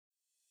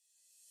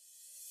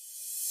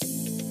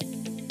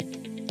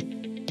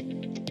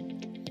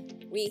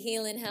We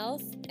heal in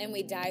health, and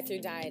we die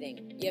through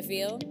dieting. You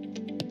feel?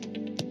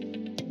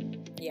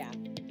 Yeah,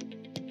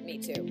 me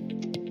too.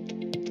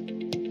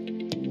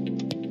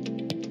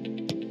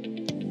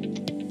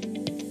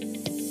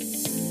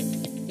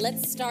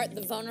 Let's start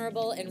the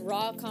vulnerable and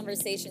raw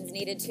conversations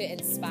needed to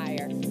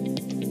inspire.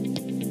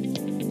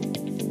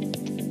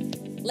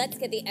 Let's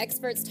get the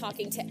experts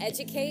talking to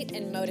educate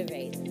and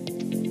motivate.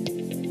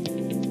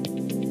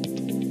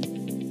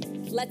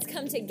 Let's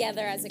come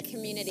together as a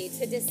community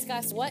to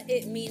discuss what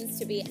it means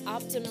to be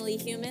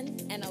optimally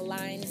human and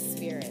aligned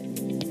spirit.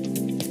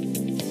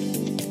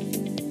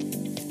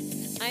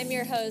 I'm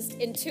your host,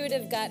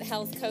 intuitive gut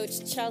health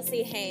coach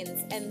Chelsea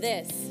Haynes, and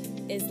this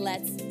is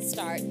Let's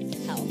Start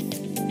Health.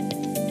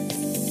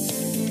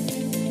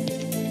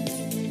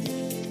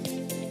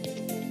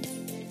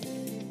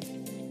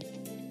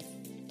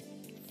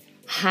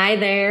 Hi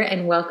there,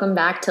 and welcome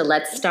back to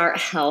Let's Start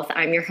Health.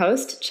 I'm your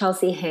host,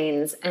 Chelsea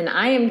Haynes, and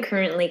I am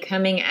currently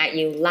coming at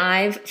you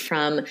live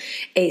from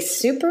a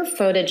super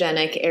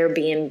photogenic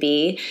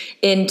Airbnb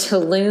in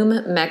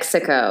Tulum,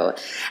 Mexico.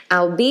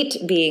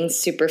 Albeit being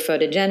super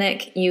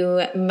photogenic,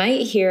 you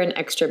might hear an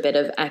extra bit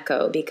of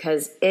echo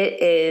because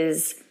it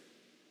is,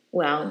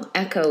 well,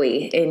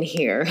 echoey in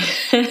here.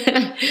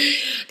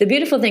 The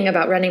beautiful thing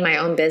about running my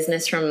own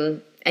business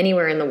from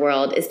anywhere in the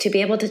world is to be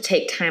able to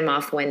take time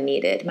off when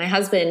needed. My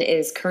husband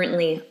is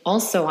currently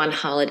also on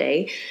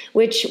holiday,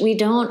 which we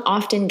don't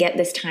often get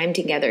this time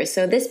together.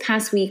 So this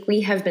past week,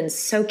 we have been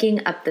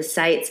soaking up the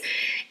sights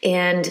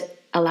and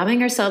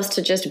allowing ourselves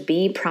to just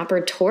be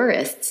proper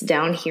tourists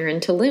down here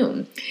in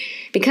Tulum.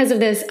 Because of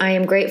this, I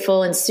am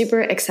grateful and super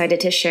excited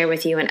to share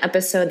with you an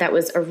episode that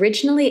was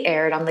originally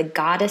aired on the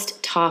Goddess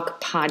Talk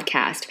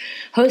podcast,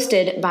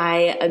 hosted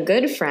by a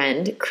good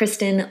friend,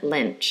 Kristen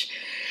Lynch.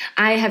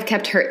 I have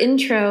kept her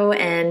intro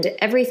and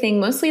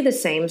everything mostly the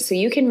same so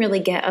you can really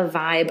get a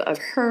vibe of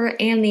her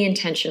and the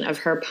intention of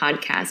her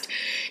podcast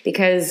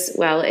because,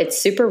 well,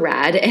 it's super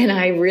rad and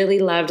I really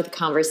loved the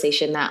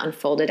conversation that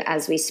unfolded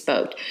as we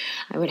spoke.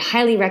 I would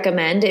highly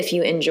recommend, if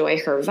you enjoy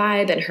her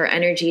vibe and her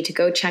energy, to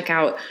go check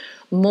out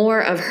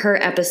more of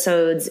her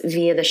episodes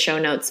via the show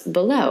notes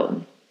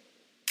below.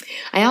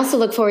 I also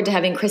look forward to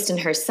having Kristen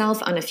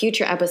herself on a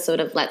future episode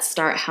of Let's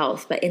Start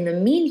Health. But in the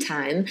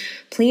meantime,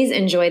 please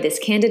enjoy this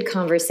candid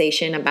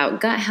conversation about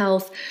gut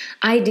health,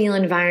 ideal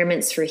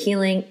environments for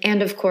healing,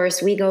 and of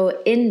course, we go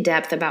in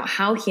depth about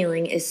how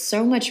healing is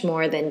so much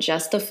more than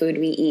just the food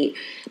we eat,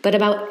 but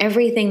about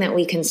everything that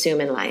we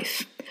consume in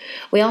life.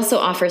 We also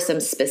offer some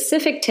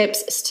specific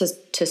tips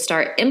to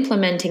start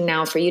implementing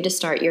now for you to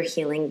start your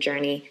healing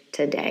journey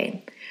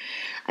today.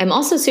 I'm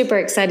also super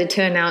excited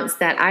to announce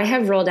that I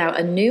have rolled out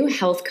a new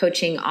health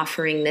coaching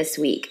offering this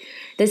week.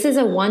 This is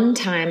a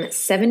one-time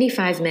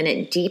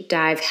 75-minute deep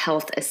dive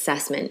health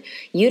assessment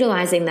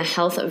utilizing the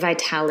Health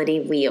Vitality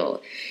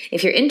Wheel.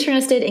 If you're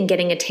interested in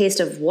getting a taste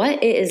of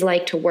what it is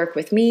like to work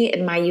with me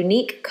and my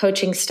unique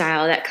coaching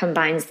style that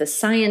combines the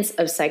science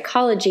of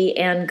psychology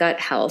and gut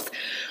health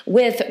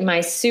with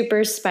my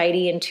super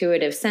spidey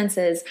intuitive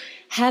senses,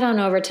 head on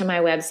over to my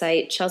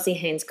website,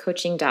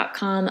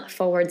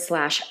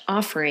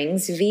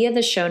 chelseahaynescoaching.com/offerings via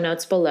the show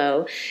notes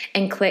below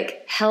and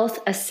click Health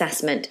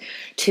Assessment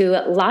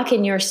to lock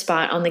in your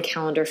spot on the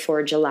calendar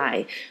for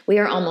July. We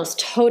are almost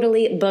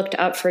totally booked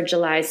up for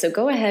July, so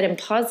go ahead and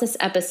pause this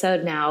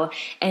episode now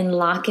and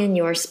lock in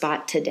your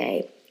spot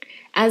today.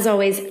 As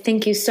always,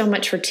 thank you so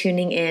much for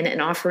tuning in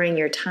and offering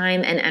your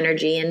time and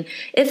energy. And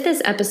if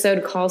this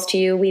episode calls to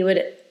you, we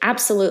would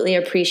absolutely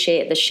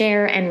appreciate the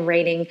share and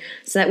rating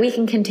so that we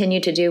can continue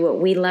to do what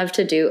we love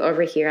to do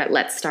over here at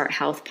Let's Start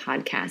Health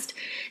podcast.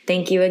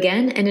 Thank you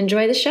again and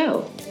enjoy the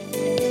show.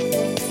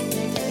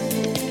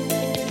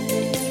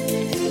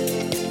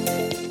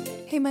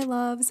 Hey, my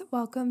loves.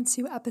 Welcome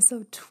to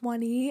episode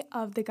 20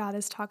 of the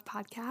Goddess Talk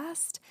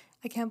podcast.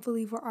 I can't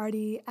believe we're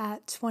already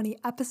at 20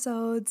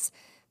 episodes.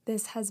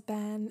 This has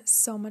been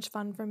so much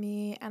fun for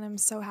me, and I'm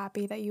so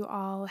happy that you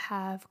all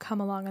have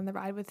come along on the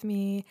ride with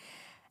me.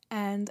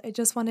 And I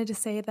just wanted to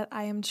say that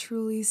I am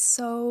truly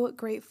so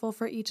grateful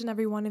for each and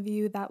every one of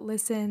you that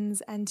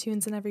listens and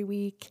tunes in every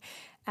week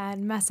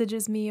and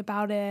messages me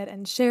about it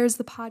and shares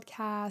the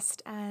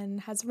podcast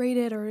and has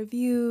rated or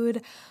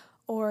reviewed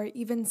or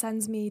even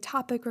sends me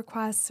topic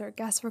requests or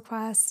guest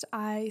requests.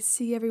 I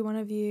see every one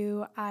of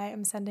you. I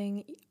am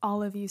sending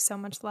all of you so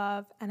much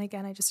love. And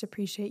again, I just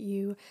appreciate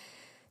you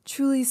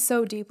truly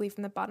so deeply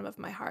from the bottom of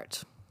my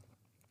heart.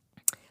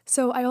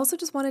 So I also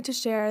just wanted to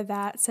share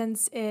that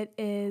since it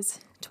is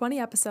 20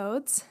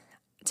 episodes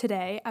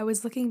today, I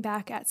was looking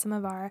back at some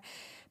of our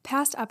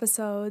past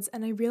episodes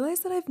and I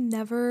realized that I've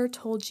never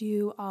told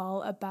you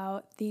all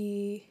about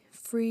the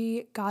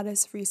free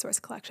goddess resource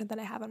collection that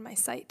I have on my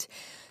site.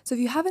 So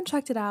if you haven't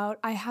checked it out,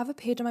 I have a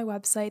page on my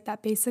website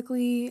that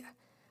basically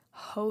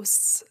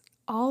hosts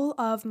all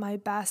of my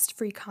best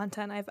free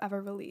content I've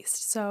ever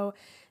released. So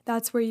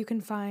that's where you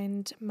can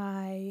find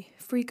my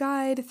free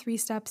guide, 3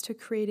 steps to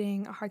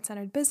creating a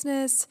heart-centered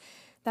business.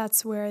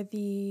 That's where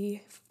the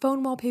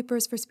phone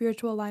wallpapers for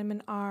spiritual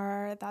alignment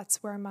are.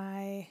 That's where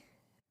my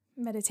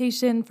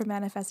meditation for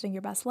manifesting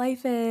your best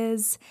life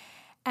is.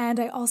 And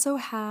I also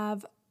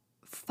have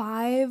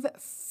 5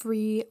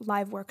 free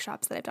live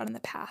workshops that I've done in the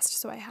past.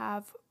 So I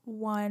have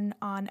one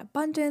on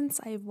abundance,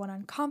 I have one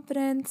on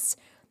confidence,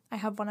 I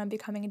have one on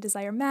becoming a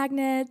desire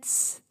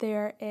magnet,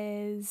 there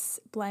is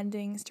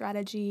blending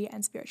strategy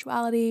and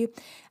spirituality,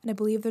 and I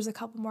believe there's a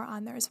couple more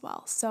on there as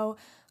well. So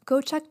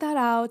go check that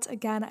out.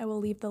 Again, I will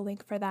leave the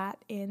link for that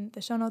in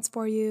the show notes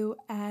for you,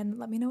 and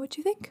let me know what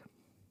you think.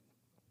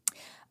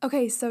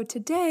 Okay, so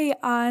today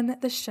on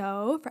the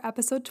show for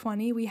episode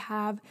 20, we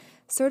have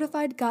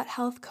certified gut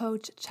health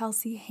coach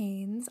Chelsea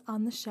Haynes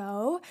on the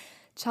show.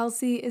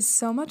 Chelsea is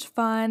so much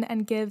fun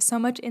and gives so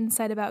much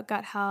insight about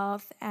gut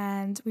health,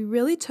 and we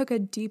really took a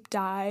deep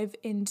dive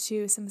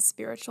into some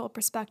spiritual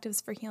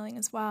perspectives for healing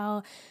as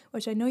well,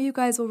 which I know you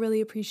guys will really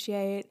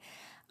appreciate.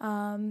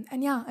 And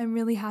yeah, I'm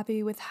really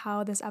happy with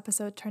how this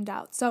episode turned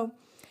out. So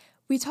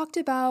we talked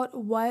about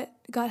what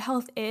gut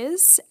health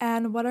is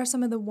and what are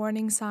some of the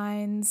warning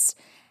signs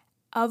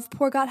of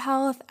poor gut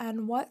health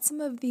and what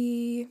some of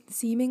the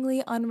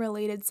seemingly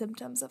unrelated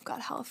symptoms of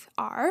gut health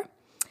are.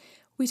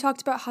 We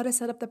talked about how to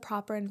set up the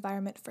proper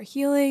environment for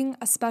healing,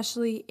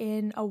 especially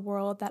in a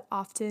world that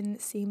often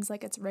seems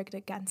like it's rigged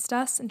against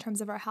us in terms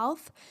of our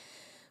health.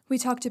 We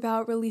talked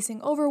about releasing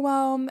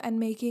overwhelm and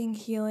making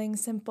healing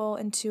simple,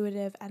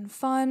 intuitive, and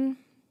fun.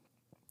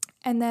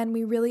 And then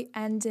we really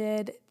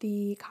ended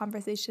the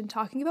conversation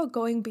talking about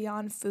going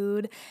beyond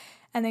food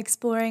and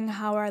exploring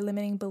how our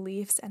limiting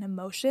beliefs and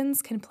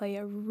emotions can play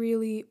a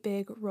really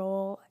big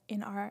role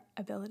in our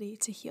ability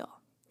to heal.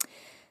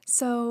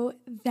 So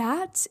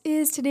that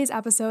is today's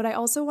episode. I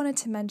also wanted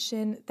to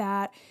mention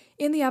that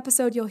in the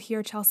episode, you'll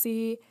hear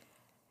Chelsea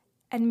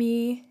and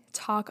me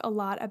talk a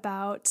lot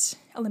about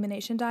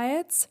elimination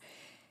diets.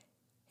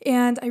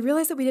 And I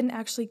realized that we didn't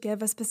actually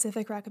give a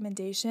specific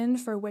recommendation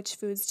for which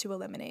foods to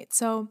eliminate.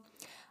 So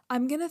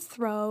I'm going to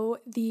throw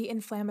the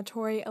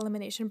inflammatory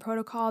elimination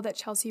protocol that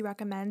Chelsea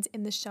recommends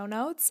in the show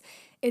notes.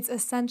 It's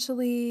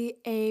essentially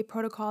a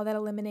protocol that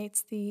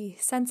eliminates the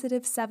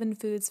sensitive 7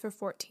 foods for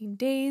 14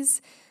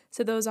 days.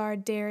 So those are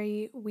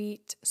dairy,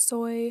 wheat,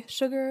 soy,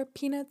 sugar,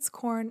 peanuts,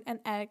 corn, and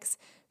eggs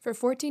for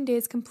 14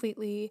 days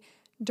completely.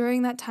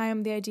 During that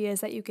time, the idea is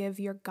that you give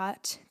your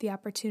gut the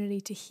opportunity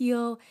to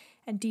heal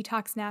and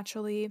detox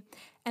naturally.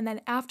 And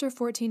then after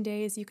 14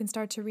 days, you can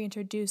start to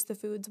reintroduce the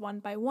foods one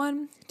by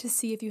one to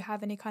see if you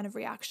have any kind of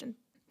reaction.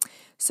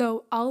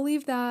 So I'll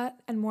leave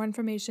that and more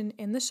information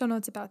in the show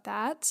notes about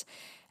that.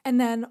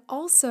 And then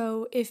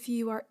also, if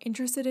you are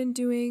interested in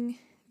doing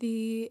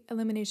the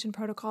elimination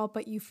protocol,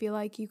 but you feel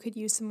like you could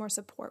use some more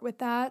support with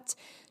that,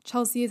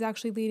 Chelsea is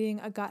actually leading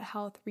a gut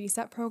health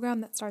reset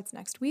program that starts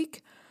next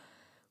week,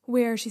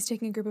 where she's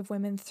taking a group of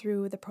women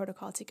through the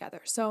protocol together.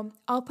 So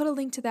I'll put a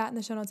link to that in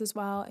the show notes as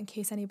well in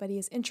case anybody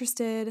is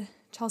interested.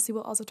 Chelsea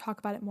will also talk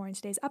about it more in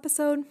today's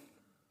episode.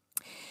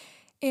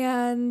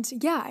 And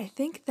yeah, I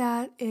think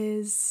that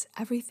is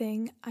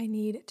everything I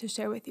need to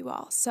share with you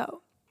all.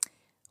 So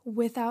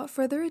without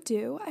further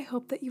ado, I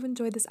hope that you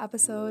enjoyed this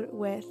episode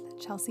with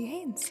Chelsea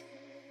Haynes.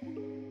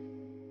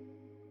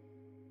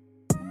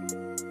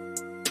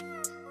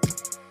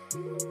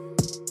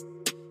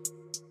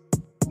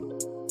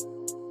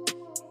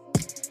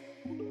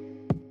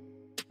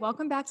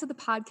 Welcome back to the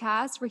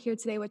podcast. We're here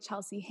today with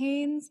Chelsea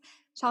Haynes.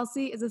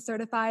 Chelsea is a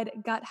certified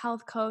gut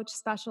health coach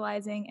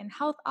specializing in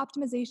health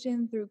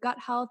optimization through gut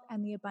health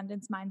and the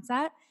abundance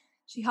mindset.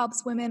 She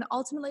helps women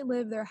ultimately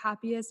live their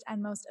happiest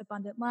and most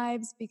abundant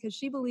lives because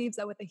she believes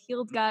that with a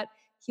healed gut,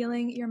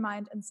 healing your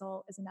mind and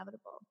soul is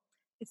inevitable.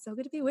 It's so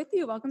good to be with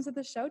you. Welcome to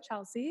the show,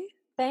 Chelsea.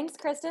 Thanks,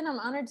 Kristen. I'm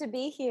honored to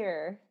be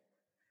here.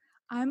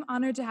 I'm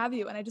honored to have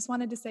you. And I just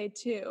wanted to say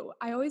too,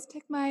 I always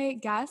pick my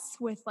guests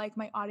with like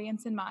my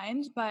audience in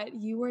mind, but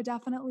you were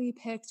definitely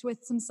picked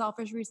with some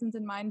selfish reasons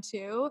in mind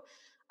too.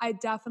 I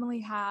definitely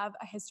have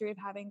a history of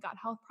having gut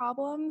health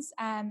problems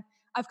and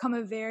I've come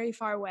a very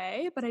far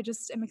way, but I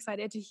just am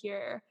excited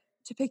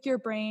to pick your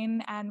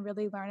brain and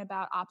really learn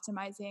about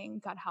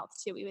optimizing gut health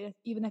too,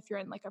 even if you're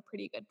in like a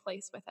pretty good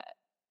place with it.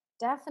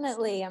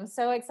 Definitely. I'm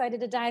so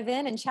excited to dive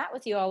in and chat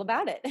with you all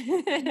about it.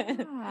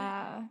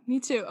 Yeah, me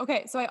too.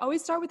 Okay, so I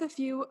always start with a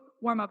few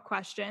warm-up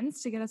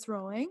questions to get us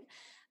rolling.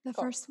 The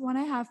first one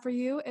I have for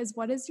you is,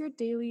 what is your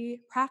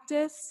daily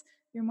practice,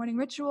 your morning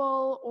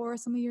ritual, or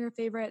some of your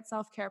favorite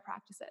self-care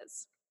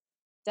practices?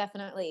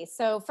 Definitely.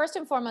 So first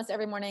and foremost,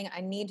 every morning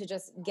I need to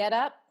just get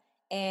up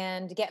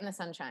and get in the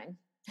sunshine.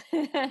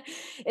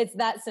 It's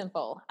that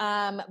simple.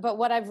 But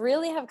what I've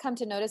really have come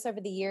to notice over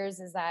the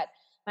years is that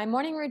my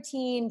morning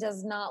routine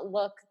does not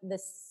look the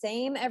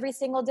same every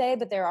single day,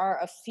 but there are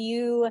a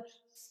few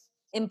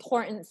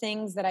important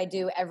things that I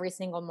do every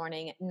single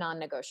morning,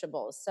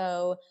 non-negotiables.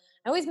 So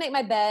I always make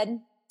my bed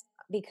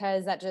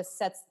because that just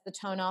sets the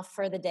tone off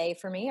for the day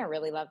for me. I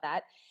really love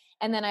that.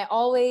 And then I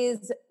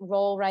always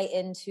roll right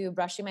into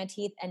brushing my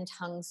teeth and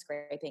tongue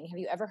scraping. Have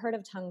you ever heard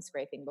of tongue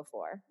scraping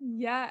before?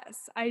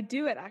 Yes, I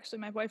do it actually.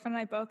 My boyfriend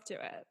and I both do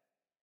it.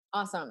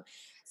 Awesome.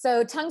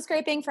 So tongue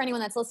scraping, for anyone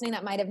that's listening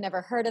that might have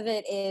never heard of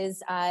it,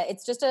 is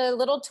it's just a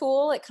little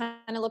tool. It kind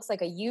of looks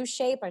like a U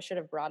shape. I should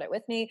have brought it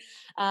with me.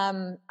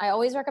 I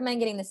always recommend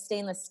getting the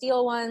stainless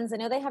steel ones. I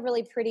know they have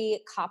really pretty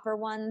copper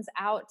ones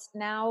out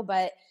now,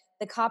 but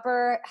the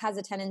copper has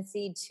a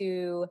tendency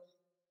to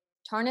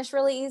tarnish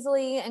really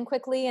easily and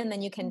quickly, and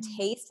then you can Mm.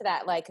 taste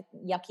that like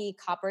yucky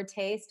copper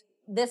taste.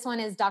 This one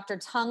is Dr.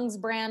 Tongue's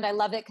brand. I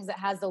love it because it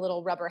has the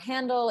little rubber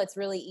handle. It's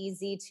really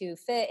easy to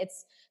fit.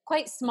 It's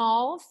quite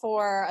small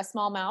for a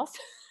small mouth.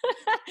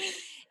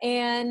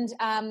 And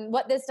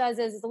what this does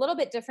is it's a little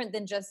bit different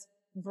than just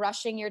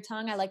brushing your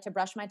tongue. I like to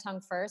brush my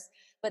tongue first,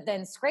 but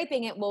then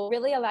scraping it will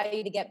really allow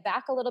you to get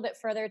back a little bit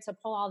further to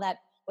pull all that,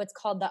 what's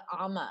called the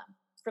ama,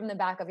 from the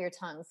back of your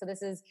tongue. So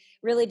this is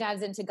really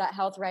dives into gut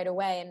health right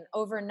away. And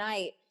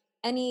overnight,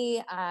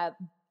 any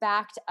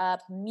backed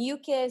up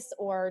mucus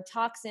or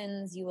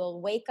toxins, you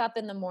will wake up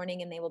in the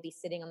morning and they will be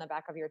sitting on the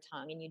back of your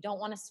tongue, and you don't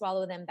want to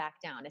swallow them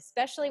back down,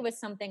 especially with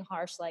something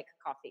harsh like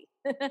coffee.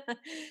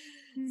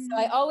 So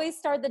I Mm. always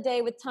start the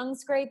day with tongue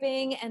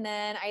scraping, and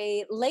then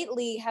I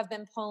lately have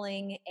been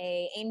pulling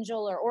a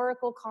angel or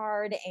oracle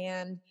card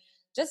and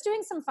just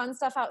doing some fun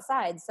stuff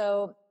outside.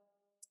 So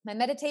my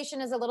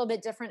meditation is a little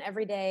bit different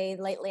every day.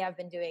 Lately, I've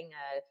been doing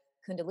a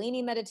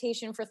Kundalini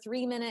meditation for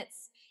 3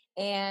 minutes.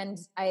 And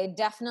I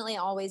definitely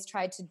always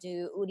try to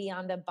do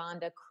Uddiyana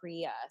Bandha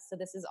Kriya. So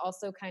this is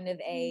also kind of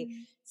a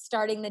Mm.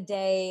 starting the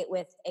day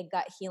with a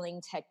gut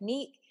healing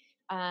technique.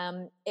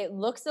 It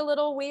looks a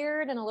little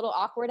weird and a little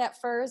awkward at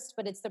first,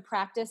 but it's the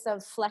practice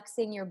of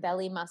flexing your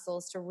belly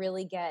muscles to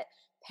really get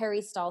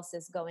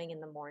peristalsis going in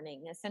the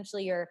morning.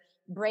 Essentially, you're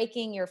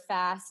breaking your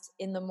fast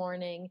in the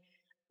morning,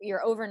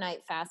 your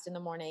overnight fast in the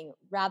morning,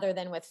 rather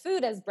than with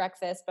food as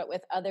breakfast, but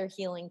with other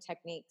healing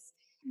techniques.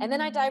 And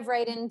then I Mm. dive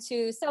right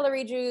into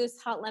celery juice,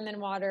 hot lemon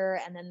water,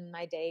 and then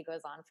my day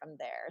goes on from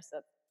there.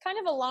 So kind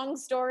of a long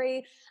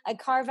story. I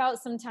carve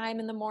out some time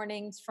in the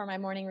mornings for my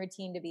morning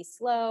routine to be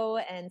slow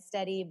and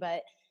steady,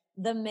 but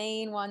the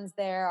main ones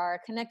there are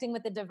connecting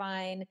with the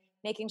divine,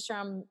 making sure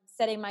I'm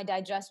setting my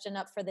digestion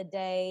up for the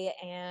day,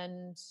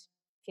 and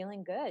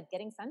feeling good,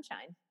 getting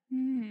sunshine.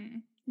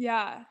 Mm.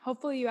 Yeah,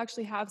 hopefully you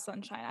actually have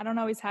sunshine. I don't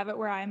always have it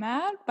where I'm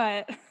at,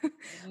 but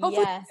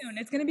hopefully Yes. soon.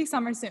 It's gonna be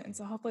summer soon,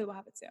 so hopefully we'll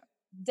have it soon.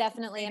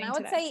 Definitely. And I Raining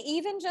would today. say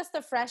even just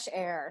the fresh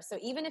air. So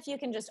even if you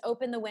can just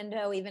open the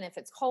window, even if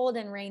it's cold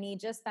and rainy,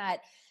 just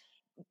that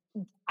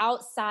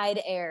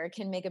outside air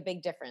can make a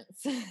big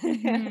difference.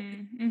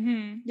 Mhm,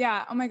 mhm.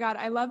 Yeah, oh my god,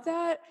 I love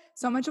that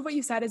so much of what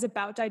you said is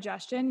about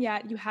digestion,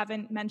 yet you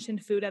haven't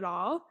mentioned food at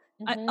all,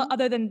 Hmm.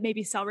 other than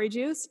maybe celery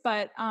juice,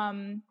 but,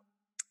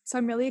 so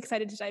I'm really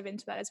excited to dive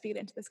into that as we get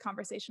into this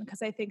conversation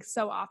because I think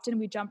so often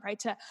we jump right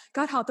to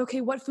gut health.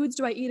 Okay, what foods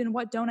do I eat and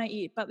what don't I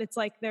eat? But it's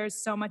like there's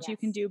so much you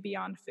can Yes, do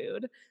beyond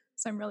food.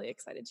 So I'm really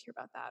excited to hear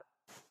about that.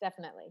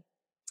 definitely.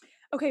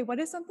 Okay, what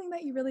is something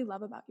that you really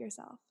love about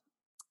yourself?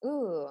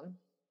 Ooh,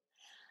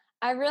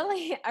 I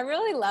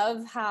really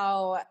love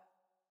how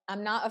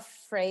I'm not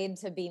afraid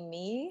to be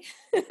me,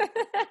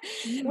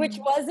 which Mm.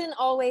 wasn't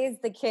always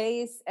the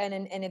case. And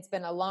it's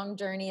been a long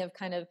journey of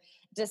kind of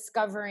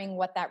discovering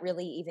what that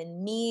really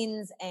even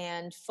means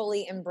and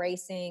fully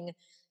embracing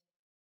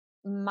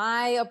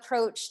my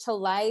approach to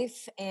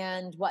life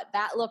and what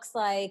that looks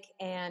like,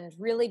 and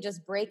really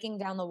just breaking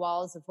down the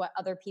walls of what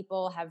other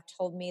people have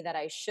told me that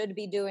I should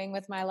be doing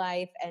with my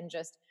life, and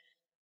just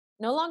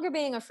no longer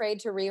being afraid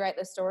to rewrite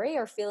the story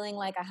or feeling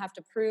like I have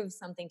to prove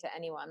something to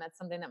anyone. That's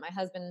something that my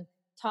husband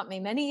taught me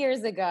many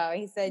years ago.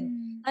 He said,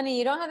 Mm. honey,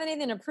 you don't have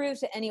anything to prove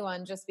to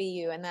anyone, just be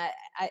you. And that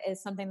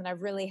is something that I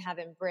really have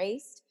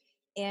embraced,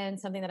 and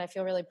something that I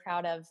feel really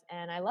proud of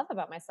and I love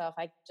about myself.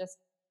 I just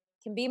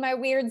can be my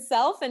weird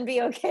self and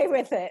be okay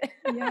with it.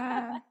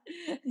 Yeah.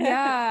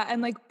 Yeah,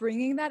 and like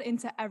bringing that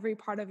into every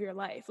part of your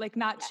life, like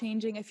not Yes,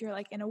 changing if you're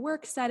like in a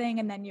work setting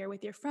and then you're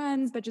with your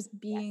friends, but just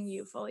being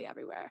you yes. fully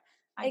everywhere.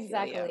 I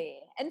feel you. Exactly.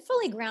 And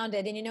fully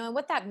grounded. And and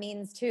what that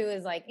means too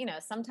is like,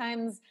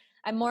 sometimes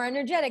I'm more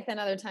energetic than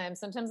other times.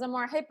 Sometimes I'm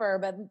more hyper,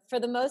 but for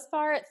the most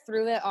part,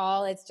 through it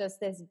all, it's just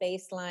this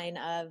baseline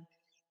of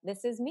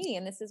this is me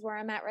and this is where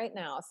I'm at right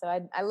now. So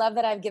I love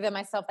that I've given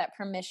myself that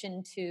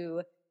permission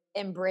to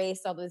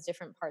embrace all those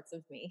different parts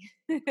of me.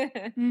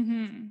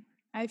 Mhm.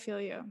 I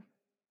feel you.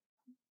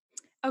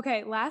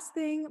 Okay, last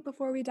thing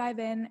before we dive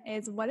in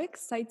is what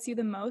excites you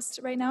the most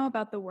right now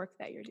about the work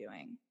that you're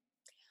doing?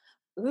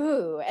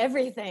 Ooh,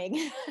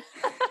 everything.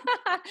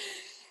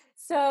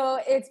 So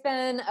it's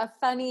been a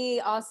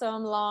funny,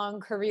 awesome, long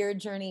career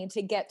journey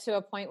to get to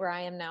a point where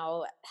I am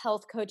now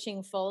health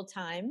coaching full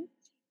time.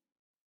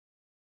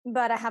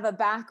 But I have a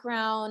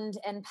background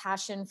and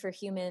passion for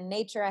human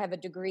nature. I have a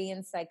degree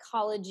in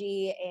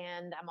psychology,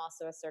 and I'm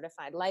also a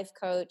certified life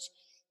coach.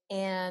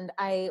 And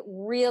I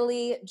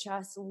really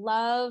just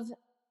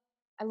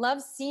I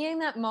love seeing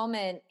that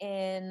moment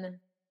in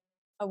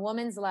a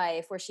woman's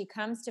life where she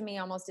comes to me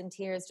almost in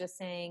tears, just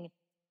saying,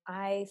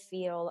 I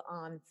feel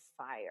on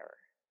fire.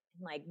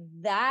 And like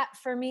that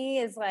for me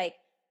is like,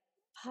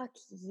 fuck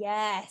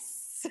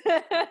yes.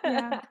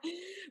 Yeah.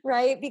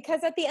 Right?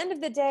 Because at the end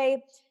of the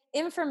day,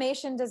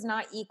 information does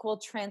not equal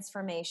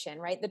transformation,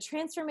 right? The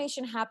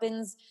transformation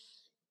happens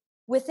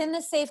within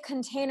the safe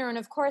container. And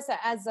of course,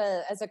 as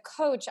a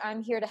coach,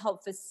 I'm here to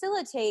help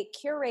facilitate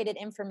curated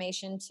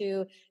information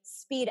to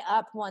speed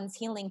up one's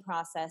healing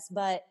process.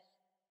 But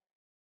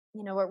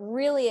what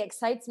really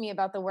excites me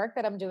about the work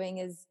that I'm doing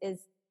is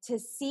to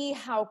see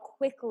how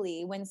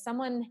quickly, when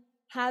someone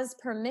has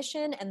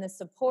permission and the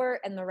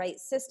support and the right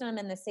system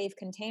and the safe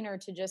container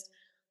to just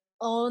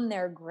own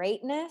their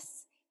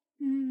greatness,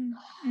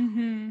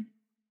 Mm-hmm.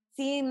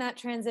 seeing that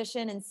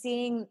transition and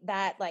seeing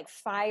that like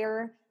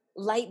fire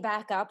light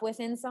back up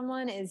within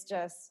someone it's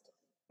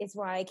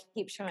why I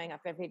keep showing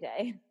up every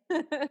day.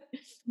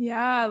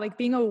 Yeah, like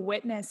being a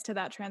witness to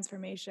that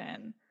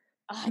transformation.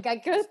 Oh, I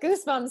got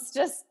goosebumps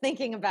just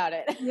thinking about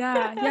it.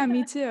 Yeah,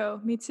 me too.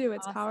 Me too.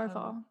 It's Awesome.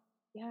 powerful.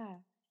 Yeah.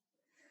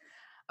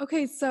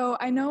 Okay, so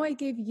I know I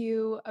gave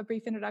you a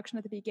brief introduction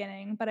at the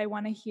beginning, but I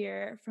want to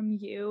hear from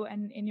you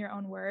and in your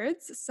own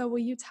words. So will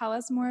you tell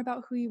us more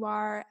about who you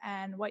are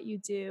and what you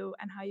do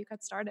and how you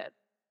got started?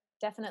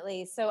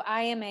 Definitely. So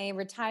I am a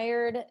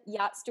retired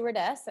yacht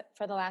stewardess.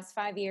 For the last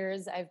 5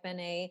 years, I've been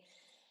a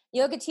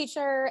yoga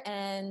teacher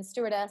and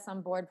stewardess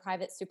on board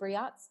private super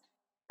yachts.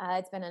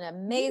 It's been an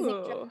amazing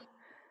journey, Ooh,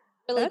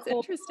 really that's cool.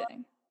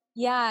 interesting.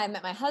 Yeah, I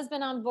met my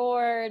husband on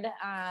board.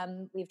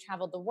 We've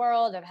traveled the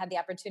world. I've had the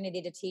opportunity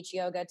to teach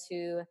yoga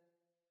to,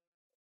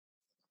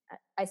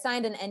 I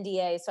signed an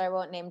NDA, so I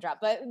won't name drop,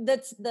 but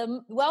that's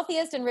the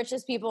wealthiest and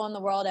richest people in the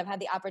world. I've had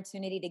the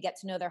opportunity to get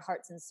to know their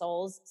hearts and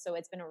souls. So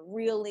it's been a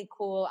really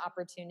cool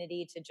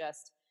opportunity to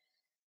just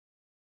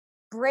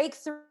break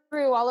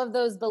through all of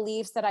those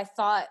beliefs that I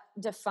thought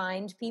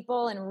defined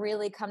people and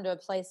really come to a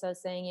place of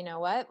saying, you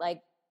know what,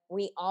 like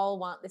we all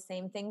want the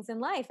same things in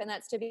life, and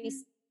that's to be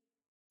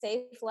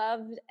safe,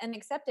 loved, and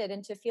accepted,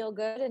 and to feel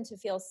good and to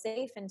feel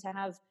safe and to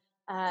have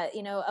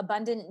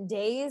abundant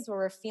days where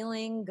we're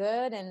feeling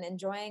good and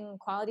enjoying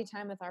quality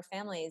time with our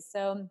families.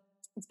 So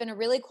it's been a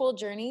really cool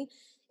journey.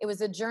 It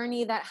was a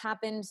journey that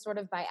happened sort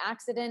of by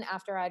accident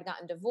after I'd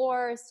gotten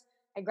divorced.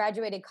 I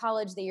graduated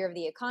college the year of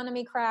the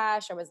economy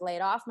crash. I was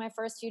laid off my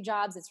first few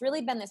jobs. It's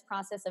really been this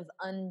process of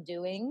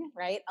undoing,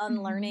 right? Mm-hmm.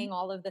 Unlearning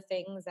all of the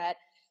things that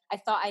I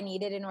thought I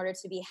needed in order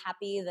to be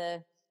happy,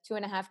 the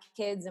 2.5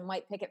 kids and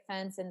white picket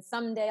fence, and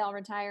someday I'll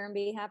retire and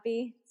be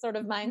happy sort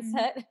of Mm-hmm.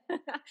 mindset.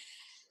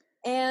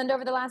 And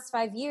over the last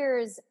 5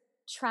 years,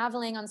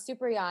 traveling on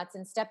super yachts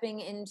and stepping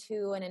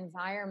into an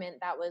environment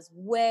that was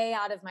way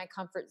out of my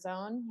comfort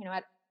zone,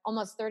 at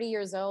almost 30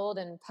 years old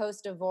and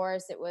post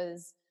divorce, it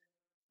was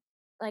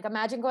like,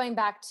 imagine going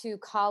back to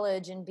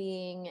college and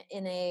being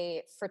in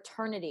a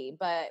fraternity,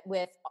 but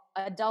with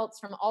adults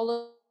from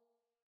all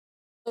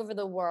over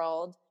the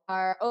world,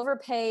 are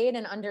overpaid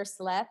and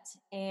underslept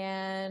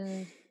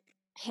and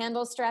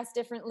handle stress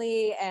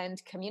differently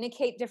and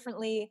communicate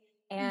differently.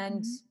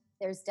 And Mm-hmm.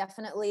 there's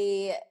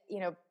definitely,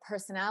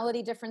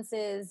 personality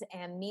differences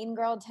and mean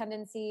girl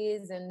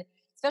tendencies. And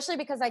especially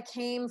because I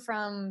came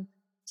from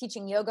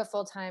teaching yoga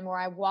full time, where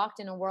I walked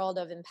in a world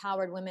of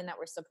empowered women that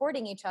were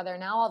supporting each other.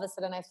 Now all of a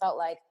sudden I felt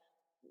like,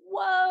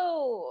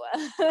 whoa,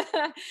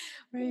 Right.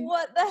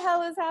 what the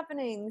hell is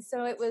happening?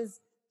 So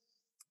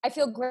I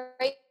feel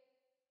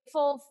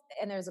grateful,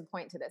 and there's a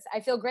point to this. I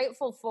feel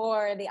grateful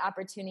for the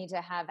opportunity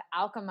to have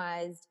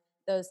alchemized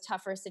those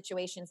tougher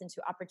situations into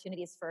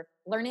opportunities for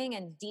learning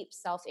and deep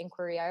self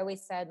inquiry. I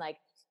always said, like,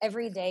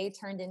 every day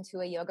turned into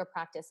a yoga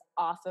practice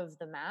off of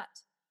the mat,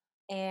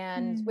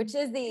 and which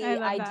is I the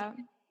love idea. that.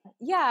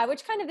 Yeah,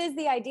 which kind of is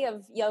the idea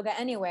of yoga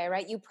anyway,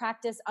 right? You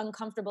practice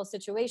uncomfortable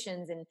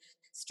situations and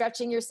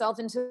stretching yourself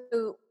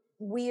into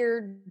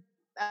weird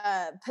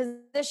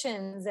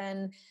positions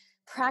and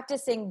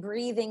practicing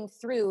breathing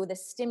through the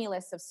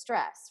stimulus of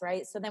stress,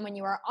 right? So then when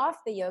you are off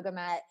the yoga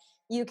mat,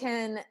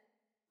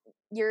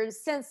 your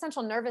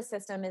central nervous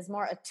system is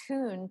more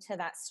attuned to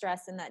that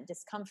stress and that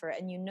discomfort,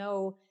 and you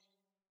know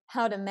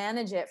how to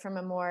manage it from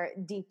a more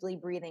deeply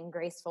breathing,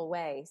 graceful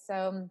way.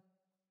 So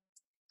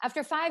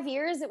after 5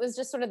 years, it was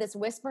just sort of this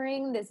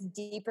whispering, this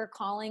deeper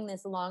calling,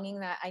 this longing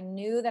that I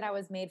knew that I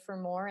was made for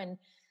more. And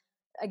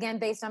again,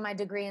 based on my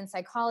degree in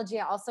psychology,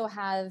 I also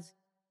have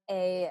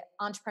a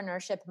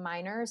entrepreneurship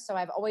minor. So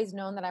I've always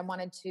known that I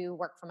wanted to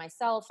work for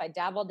myself. I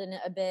dabbled in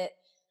it a bit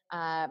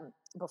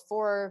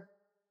before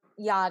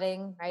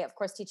yachting, right? Of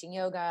course, teaching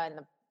yoga and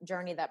the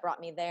journey that brought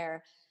me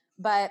there.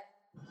 But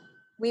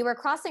we were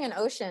crossing an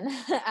ocean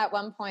at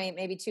one point,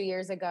 maybe 2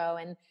 years ago.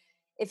 And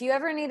if you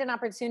ever need an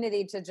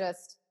opportunity to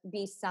just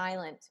be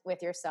silent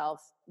with yourself,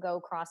 go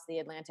cross the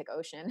Atlantic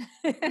Ocean.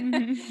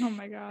 Mm-hmm. Oh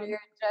my God. You're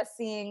just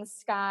seeing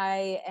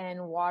sky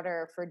and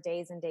water for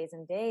days and days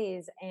and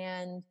days.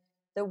 And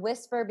the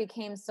whisper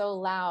became so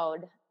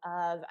loud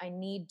of, I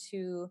need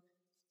to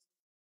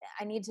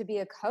be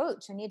a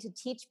coach. I need to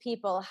teach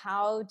people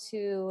how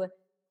to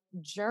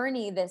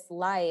journey this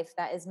life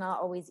that is not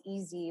always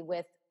easy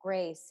with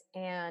grace,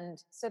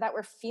 and so that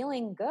we're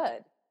feeling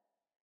good.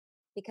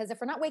 Because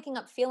if we're not waking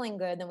up feeling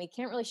good, then we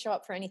can't really show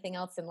up for anything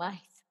else in life.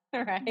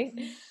 Right.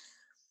 Mm-hmm.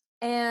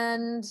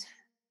 And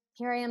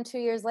here I am 2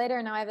 years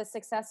later. Now I have a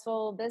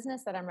successful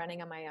business that I'm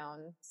running on my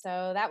own.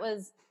 So that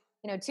was,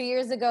 2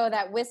 years ago,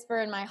 that whisper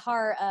in my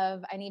heart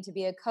of I need to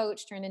be a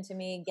coach turned into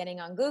me getting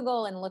on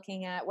Google and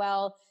looking at,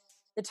 well,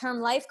 the term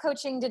life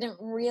coaching didn't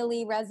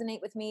really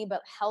resonate with me,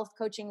 but health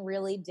coaching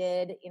really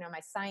did. My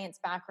science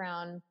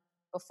background,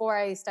 before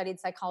I studied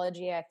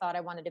psychology, I thought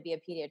I wanted to be a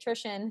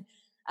pediatrician.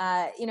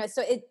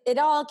 So it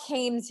all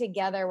came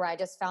together where I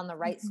just found the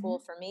right school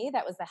for me.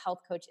 That was the Health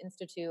Coach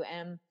Institute.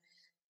 And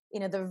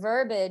the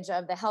verbiage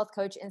of the Health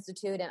Coach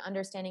Institute and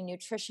understanding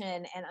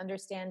nutrition and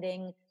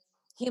understanding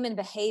human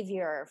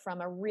behavior from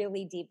a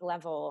really deep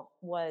level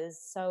was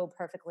so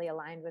perfectly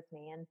aligned with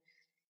me. And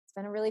it's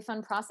been a really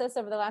fun process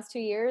over the last 2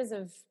 years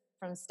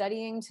from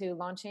studying to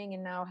launching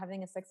and now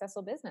having a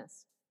successful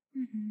business.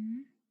 Mm-hmm.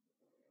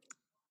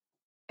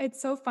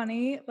 It's so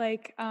funny.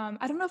 Like,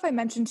 I don't know if I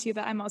mentioned to you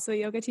that I'm also a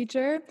yoga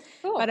teacher,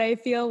 Cool. But I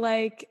feel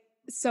like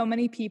so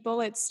many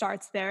people, it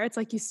starts there. It's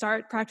like you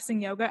start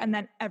practicing yoga and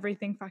then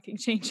everything fucking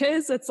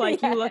changes. It's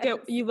like you look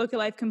at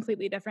life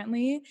completely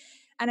differently.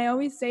 And I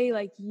always say,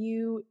 like,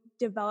 you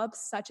develop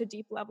such a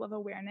deep level of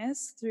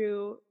awareness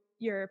through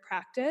your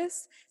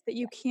practice that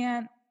you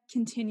can't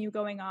continue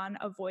going on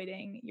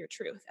avoiding your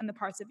truth and the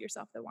parts of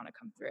yourself that want to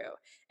come through.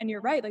 And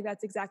you're right, like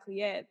that's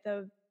exactly it.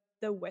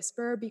 The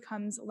whisper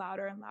becomes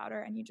louder and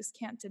louder and you just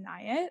can't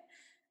deny it.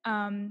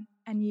 And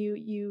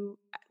you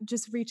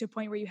just reach a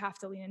point where you have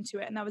to lean into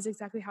it. And that was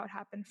exactly how it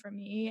happened for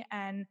me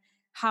and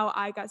how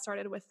I got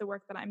started with the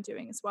work that I'm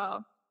doing as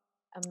well.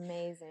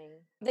 Amazing.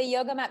 The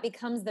yoga mat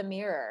becomes the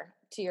mirror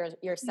to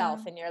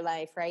yourself in your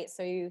life, right?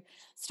 So you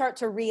start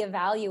to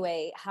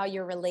reevaluate how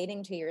you're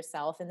relating to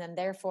yourself, and then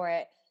therefore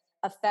it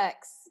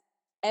affects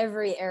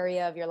every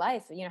area of your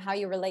life. How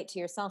you relate to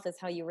yourself is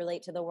how you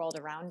relate to the world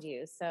around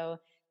you. So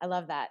I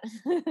love that.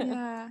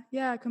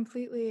 Yeah,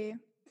 completely.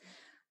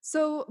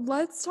 So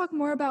let's talk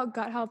more about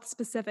gut health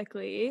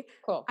specifically.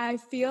 Cool. I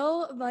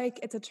feel like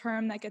it's a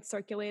term that gets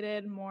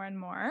circulated more and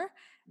more.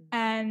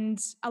 And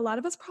a lot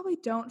of us probably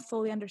don't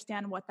fully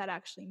understand what that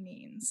actually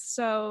means.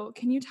 So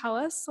can you tell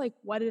us like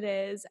what it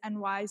is and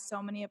why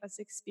so many of us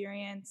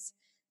experience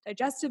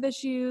digestive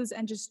issues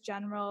and just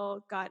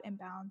general gut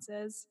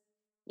imbalances?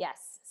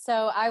 Yes.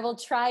 So I will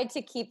try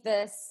to keep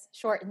this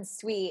short and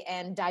sweet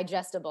and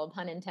digestible,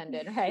 pun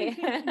intended, right?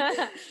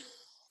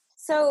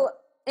 So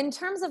in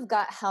terms of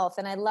gut health,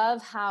 and I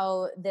love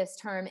how this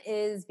term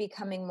is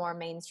becoming more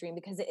mainstream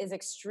because it is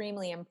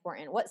extremely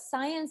important. What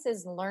science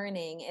is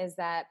learning is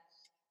that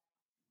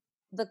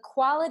the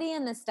quality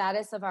and the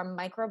status of our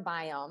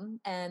microbiome,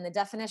 and the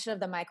definition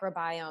of the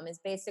microbiome is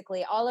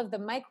basically all of the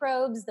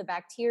microbes, the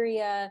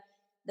bacteria,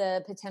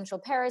 the potential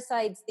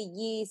parasites, the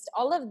yeast,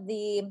 all of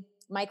the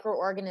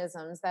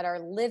microorganisms that are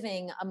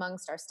living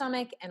amongst our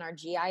stomach and our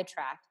GI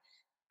tract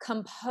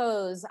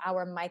compose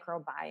our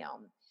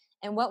microbiome.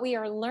 And what we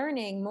are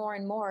learning more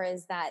and more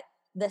is that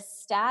the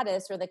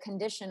status or the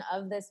condition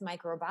of this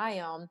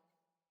microbiome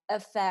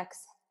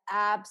affects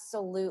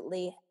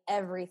absolutely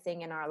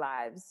everything in our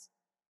lives.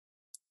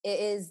 It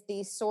is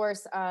the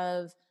source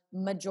of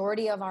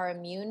majority of our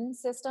immune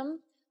system.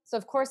 So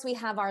of course we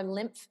have our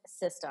lymph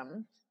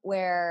system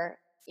where,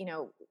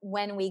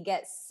 when we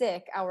get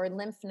sick, our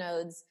lymph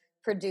nodes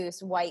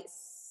produce white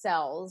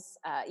cells,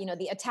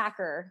 the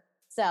attacker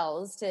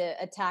cells to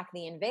attack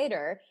the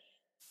invader.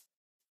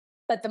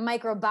 But the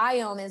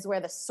microbiome is where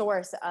the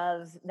source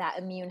of that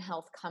immune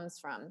health comes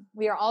from.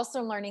 We are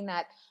also learning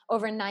that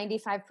over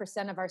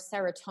 95% of our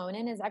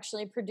serotonin is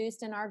actually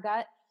produced in our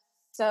gut.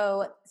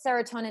 So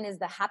serotonin is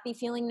the happy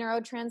feeling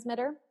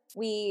neurotransmitter.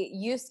 We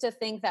used to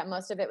think that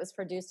most of it was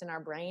produced in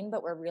our brain,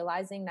 but we're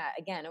realizing that,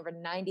 again, over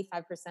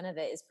 95% of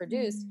it is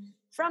produced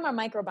from our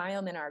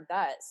microbiome in our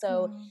gut.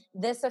 So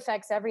this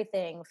affects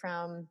everything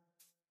from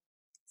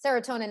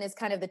serotonin is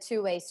kind of the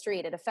two-way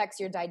street. It affects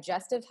your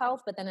digestive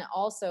health, but then it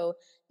also,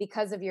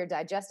 because of your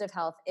digestive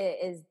health, it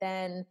is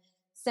then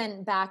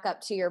sent back up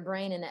to your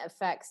brain and it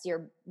affects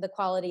the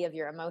quality of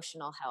your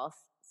emotional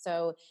health.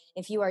 So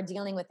if you are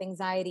dealing with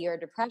anxiety or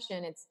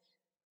depression,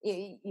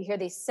 you hear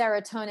these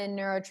serotonin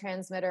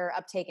neurotransmitter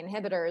uptake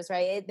inhibitors,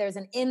 right? There's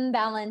an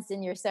imbalance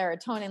in your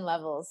serotonin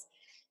levels.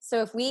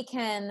 So if we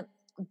can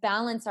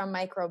balance our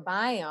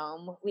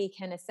microbiome, we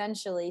can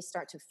essentially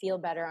start to feel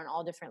better on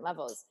all different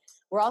levels.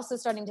 We're also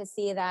starting to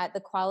see that the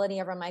quality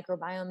of our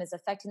microbiome is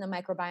affecting the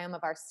microbiome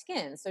of our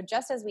skin. So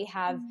just as we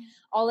have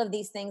all of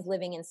these things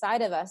living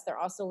inside of us, they're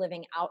also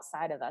living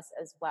outside of us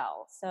as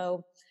well.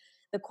 So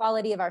the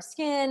quality of our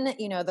skin,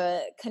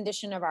 the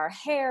condition of our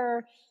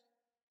hair,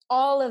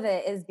 all of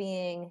it is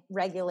being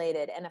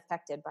regulated and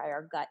affected by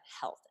our gut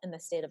health and the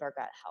state of our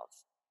gut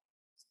health.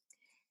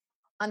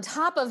 On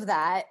top of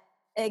that,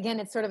 again,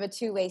 it's sort of a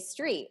two-way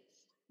street.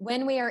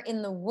 When we are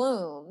in the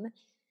womb,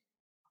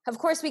 of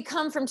course, we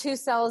come from two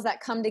cells that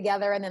come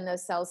together and then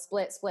those cells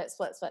split.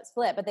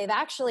 But they've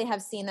actually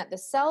have seen that the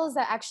cells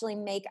that actually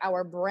make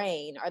our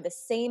brain are the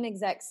same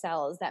exact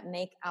cells that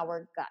make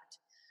our gut.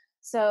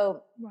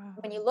 So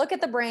when you look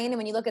at the brain and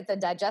when you look at the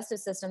digestive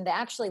system, they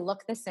actually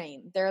look the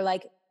same. They're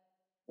like,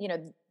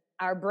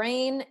 our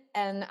brain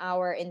and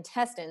our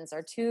intestines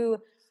are two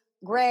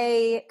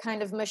gray,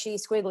 kind of mushy,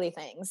 squiggly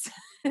things.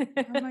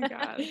 Oh my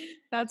God.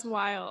 That's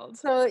wild.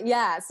 So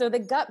yeah, so the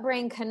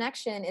gut-brain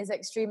connection is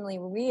extremely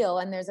real,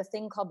 and there's a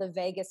thing called the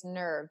vagus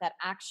nerve that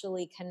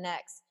actually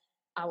connects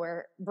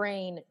our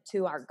brain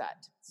to our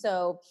gut.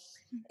 So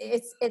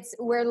it's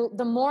where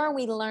the more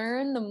we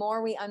learn, the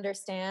more we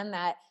understand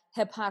that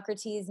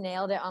Hippocrates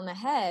nailed it on the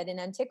head in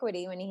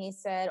antiquity when he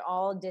said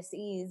all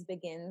disease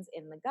begins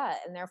in the gut,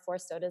 and therefore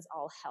so does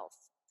all health.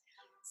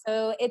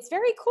 So it's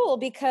very cool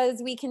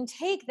because we can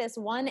take this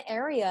one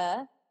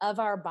area of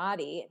our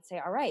body and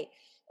say, all right,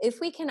 if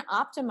we can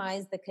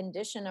optimize the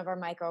condition of our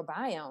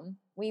microbiome,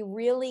 we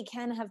really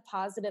can have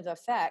positive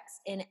effects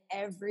in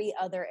every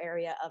other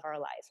area of our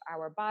life,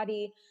 our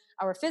body,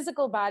 our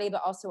physical body,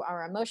 but also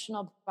our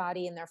emotional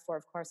body, and therefore,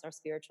 of course, our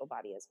spiritual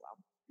body as well.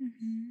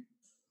 Mm-hmm.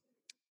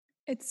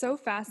 It's so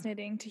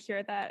fascinating to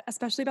hear that,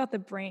 especially about the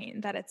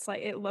brain, that it's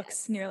like it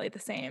looks nearly the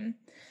same.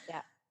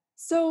 Yeah.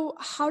 So,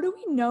 how do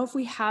we know if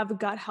we have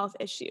gut health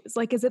issues?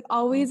 Like, is it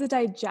always a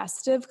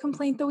digestive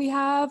complaint that we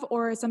have,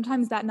 or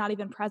sometimes that not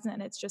even present?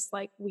 And it's just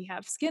like we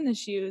have skin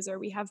issues, or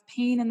we have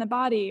pain in the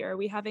body, or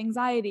we have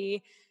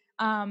anxiety.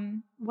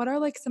 What are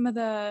like some of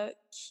the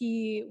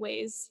key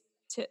ways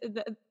to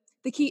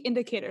the key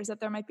indicators that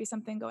there might be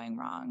something going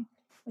wrong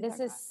with This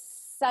our is gut?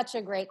 such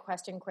a great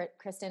question,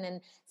 Kristen. And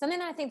something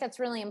that I think that's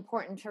really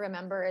important to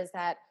remember is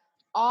that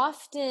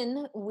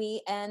often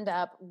we end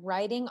up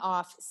writing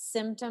off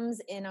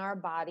symptoms in our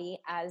body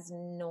as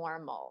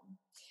normal.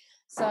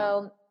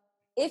 So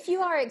if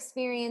you are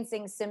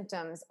experiencing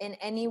symptoms in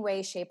any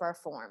way, shape, or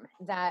form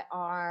that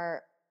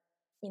are,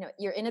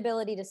 your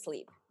inability to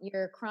sleep,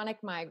 your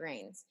chronic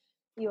migraines,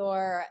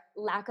 your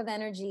lack of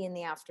energy in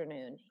the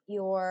afternoon,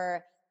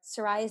 your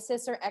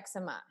psoriasis or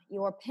eczema,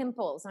 your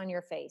pimples on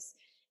your face,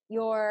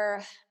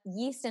 your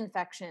yeast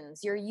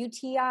infections, your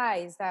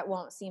UTIs that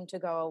won't seem to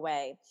go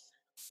away,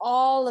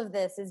 all of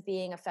this is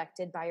being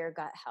affected by your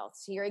gut health.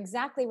 So you're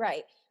exactly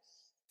right.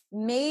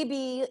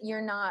 Maybe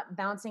you're not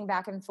bouncing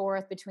back and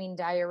forth between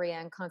diarrhea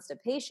and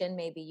constipation.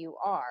 Maybe you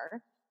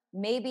are.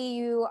 Maybe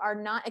you are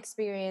not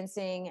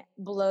experiencing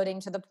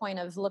bloating to the point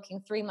of looking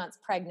 3 months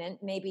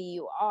pregnant. Maybe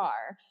you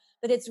are.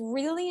 But it's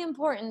really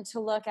important to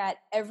look at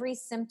every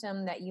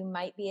symptom that you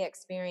might be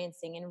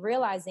experiencing and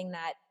realizing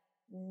that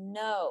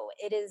no,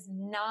 it is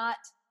not,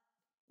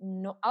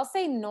 no, I'll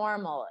say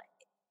normal.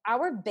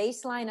 Our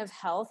baseline of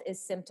health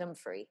is symptom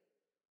free,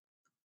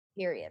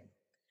 period.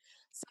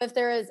 So if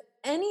there is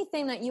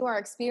anything that you are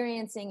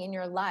experiencing in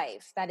your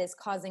life that is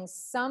causing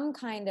some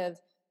kind of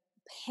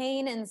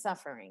pain and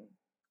suffering,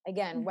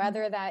 again, Mm-hmm.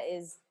 whether that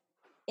is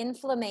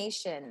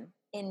inflammation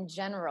in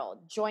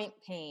general, joint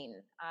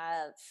pain,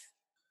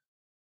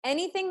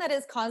 anything that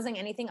is causing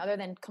anything other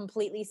than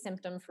completely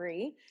symptom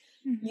free,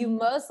 you Mm-hmm.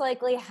 most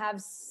likely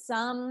have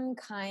some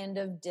kind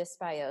of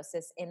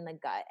dysbiosis in the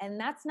gut. And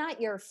that's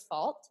not your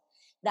fault.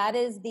 That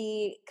is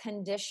the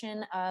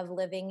condition of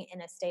living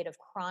in a state of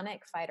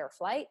chronic fight or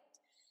flight,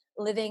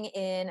 living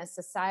in a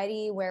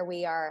society where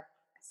we are,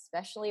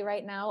 especially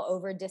right now,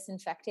 over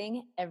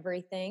disinfecting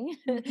everything,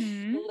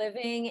 Mm-hmm.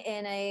 living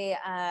in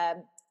a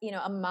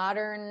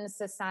modern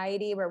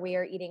society where we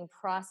are eating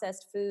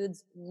processed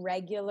foods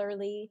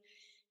regularly.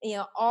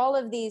 All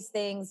of these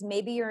things.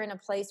 Maybe you're in a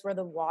place where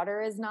the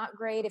water is not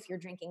great. If you're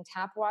drinking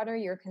tap water,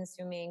 you're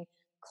consuming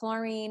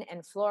chlorine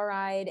and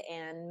fluoride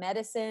and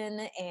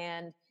medicine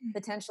and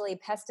potentially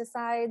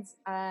pesticides.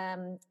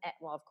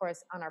 Well, of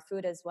course, on our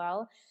food as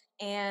well.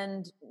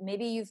 And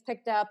maybe you've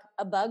picked up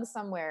a bug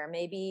somewhere.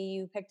 Maybe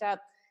you picked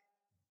up,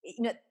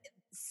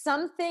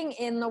 something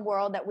in the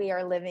world that we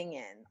are living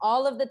in.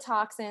 All of the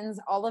toxins,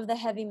 all of the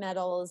heavy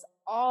metals,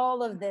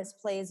 all of this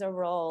plays a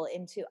role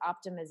into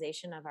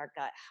optimization of our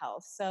gut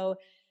health. So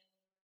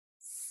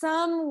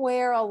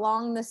somewhere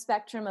along the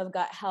spectrum of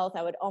gut health,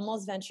 I would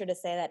almost venture to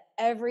say that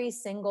every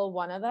single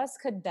one of us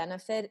could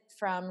benefit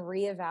from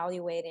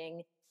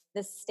reevaluating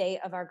the state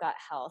of our gut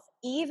health,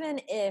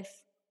 even if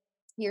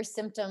your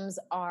symptoms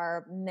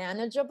are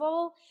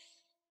manageable.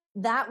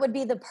 That would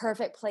be the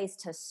perfect place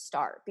to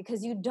start,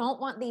 because you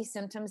don't want these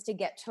symptoms to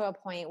get to a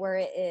point where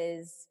it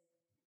is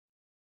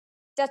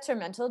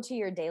detrimental to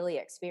your daily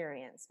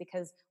experience,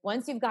 because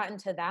once you've gotten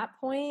to that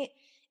point,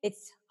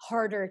 it's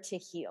harder to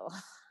heal.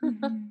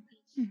 Mm-hmm.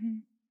 Mm-hmm.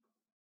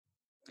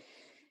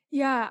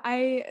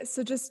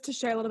 So just to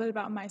share a little bit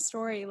about my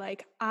story,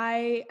 like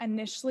I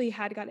initially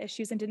had gut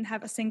issues and didn't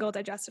have a single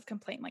digestive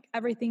complaint. Like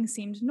everything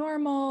seemed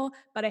normal,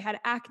 but I had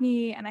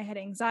acne and I had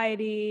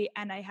anxiety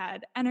and I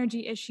had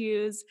energy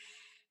issues.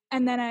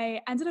 And then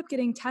I ended up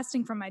getting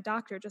testing from my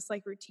doctor, just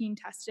like routine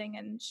testing.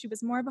 And she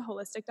was more of a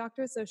holistic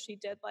doctor. So she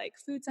did like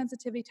food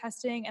sensitivity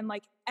testing, and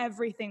like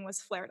everything was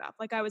flared up.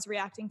 Like I was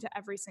reacting to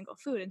every single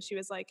food. And she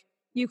was like,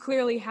 you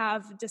clearly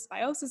have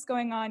dysbiosis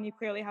going on. You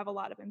clearly have a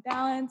lot of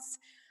imbalance.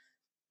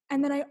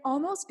 And then I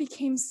almost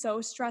became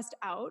so stressed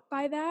out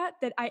by that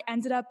I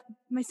ended up,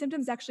 my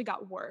symptoms actually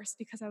got worse,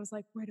 because I was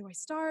like, where do I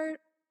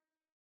start?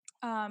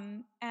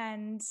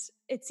 And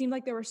it seemed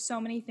like there were so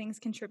many things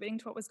contributing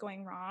to what was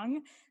going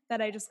wrong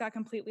that I just got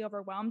completely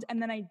overwhelmed. And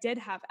then I did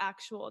have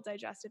actual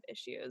digestive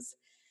issues.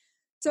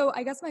 So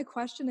I guess my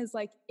question is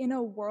like, in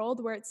a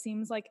world where it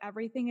seems like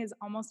everything is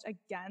almost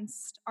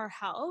against our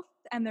health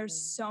and there's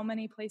so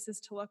many places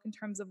to look in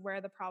terms of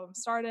where the problem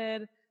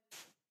started,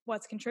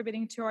 what's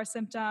contributing to our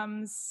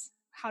symptoms,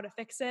 how to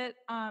fix it,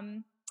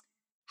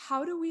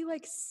 how do we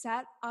like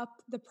set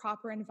up the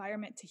proper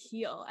environment to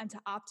heal and to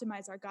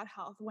optimize our gut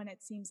health when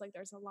it seems like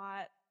there's a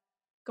lot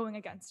going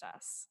against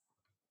us?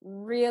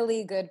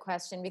 Really good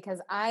question, because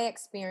I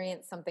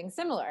experienced something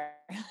similar.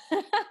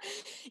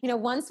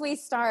 Once we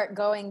start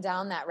going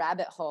down that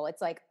rabbit hole,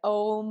 it's like,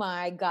 oh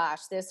my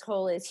gosh, this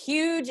hole is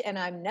huge and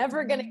I'm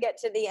never going to Mhm. get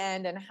to the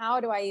end. And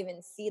how do I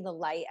even see the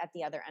light at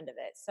the other end of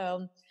it?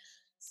 So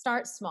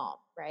start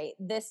small, right?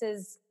 This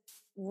is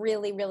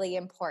really, really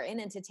important,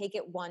 and to take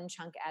it one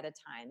chunk at a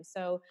time.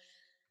 So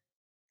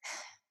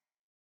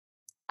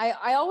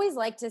I always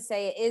like to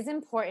say it is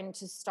important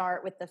to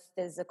start with the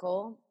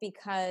physical,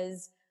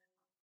 because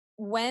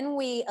when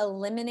we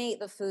eliminate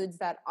the foods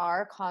that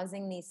are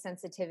causing these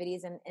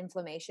sensitivities and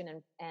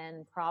inflammation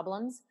and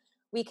problems,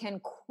 we can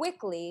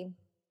quickly,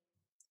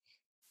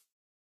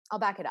 I'll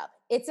back it up.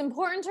 It's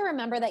important to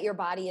remember that your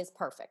body is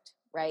perfect,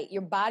 right?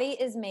 Your body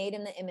is made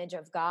in the image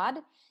of God.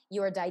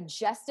 Your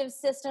digestive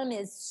system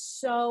is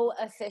so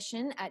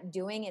efficient at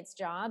doing its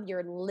job.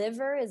 Your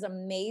liver is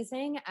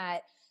amazing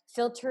at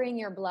filtering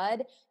your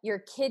blood. Your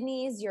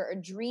kidneys, your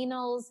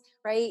adrenals,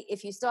 right?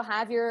 If you still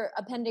have your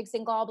appendix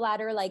and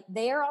gallbladder, like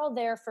they're all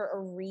there for a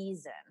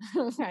reason,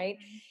 right?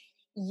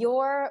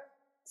 Your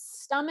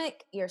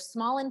stomach, your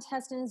small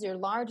intestines, your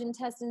large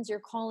intestines, your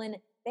colon,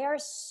 they are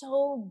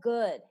so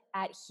good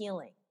at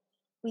healing.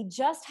 We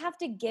just have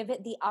to give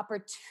it the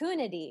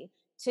opportunity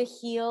to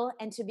heal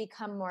and to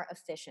become more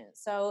efficient.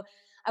 So,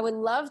 I would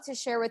love to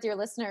share with your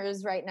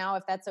listeners right now,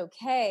 if that's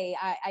okay.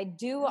 I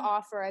do Yeah.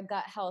 offer a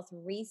gut health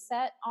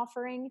reset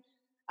offering.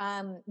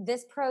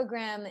 This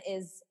program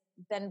is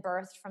been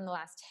birthed from the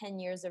last 10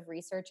 years of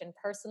research and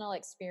personal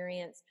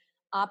experience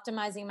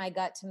optimizing my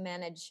gut to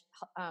manage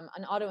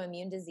an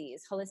autoimmune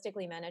disease,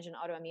 holistically manage an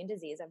autoimmune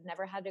disease. I've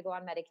never had to go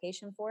on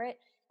medication for it,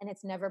 and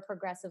it's never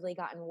progressively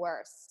gotten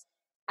worse.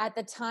 At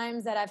the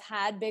times that I've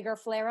had bigger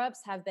flare ups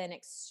have been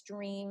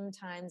extreme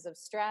times of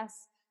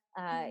stress.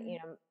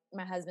 Mhm.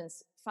 My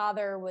husband's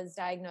father was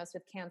diagnosed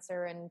with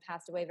cancer and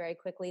passed away very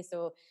quickly.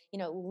 So,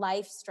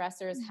 life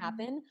stressors Mhm.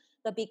 happen.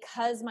 But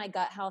because my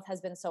gut health has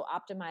been so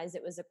optimized,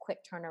 it was a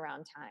quick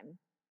turnaround time.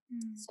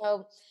 Mm.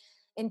 So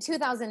in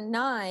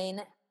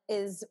 2009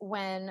 is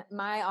when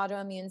my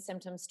autoimmune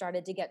symptoms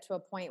started to get to a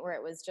point where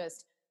it was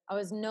just, I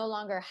was no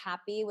longer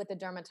happy with the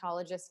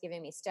dermatologist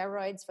giving me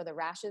steroids for the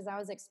rashes I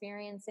was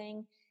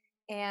experiencing.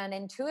 And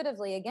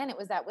intuitively, again, it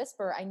was that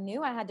whisper. I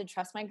knew I had to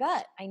trust my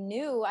gut. I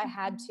knew I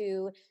had Mhm.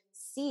 to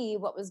see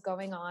what was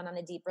going on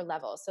a deeper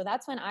level. So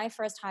that's when I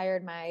first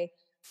hired my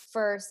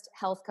first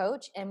health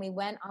coach, and we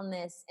went on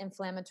this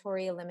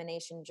inflammatory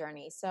elimination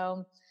journey.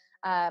 So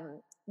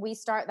we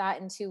start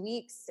that in 2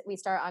 weeks. We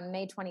start on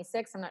May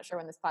 26th. I'm not sure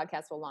when this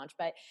podcast will launch,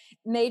 but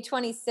May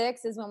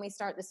 26th is when we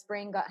start the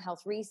spring gut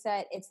health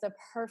reset. It's the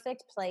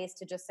perfect place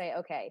to just say,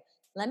 okay,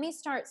 let me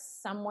start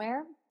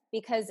somewhere,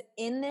 because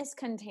in this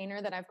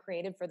container that I've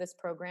created for this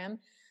program,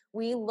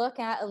 we look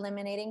at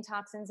eliminating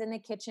toxins in the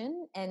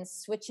kitchen and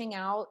switching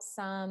out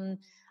some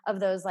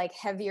of those like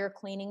heavier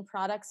cleaning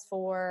products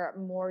for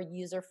more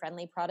user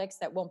friendly products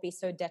that won't be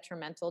so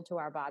detrimental to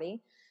our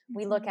body.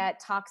 We look Mhm. at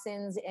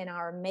toxins in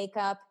our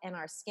makeup and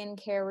our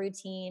skincare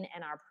routine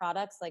and our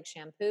products like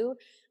shampoo,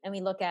 and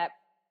we look at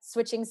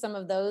switching some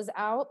of those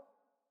out.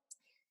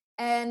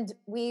 And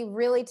we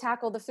really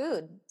tackle the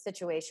food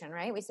situation,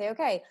 right? We say,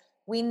 okay,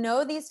 we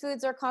know these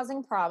foods are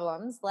causing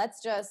problems.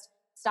 Let's just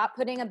stop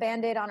putting a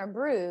band aid on a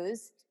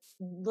bruise.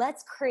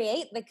 Let's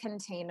create the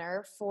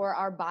container for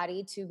our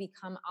body to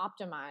become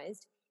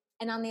optimized.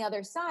 And on the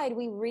other side,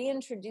 we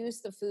reintroduce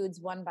the foods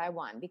one by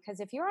one. Because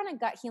if you're on a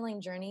gut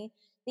healing journey,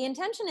 the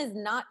intention is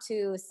not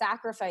to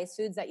sacrifice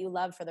foods that you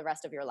love for the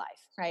rest of your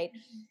life, right?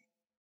 Mhm.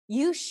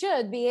 You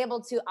should be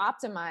able to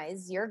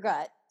optimize your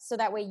gut so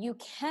that way you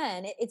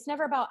can, it's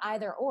never about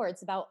either or,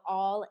 it's about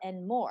all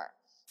and more.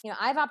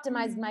 I've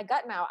optimized Mhm. my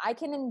gut now. I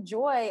can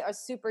enjoy a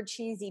super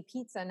cheesy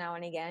pizza now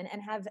and again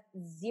and have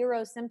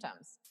zero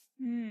symptoms.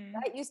 Mm.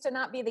 That used to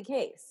not be the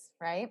case,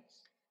 right?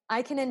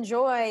 I can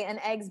enjoy an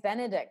eggs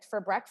benedict for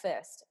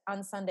breakfast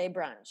on Sunday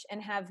brunch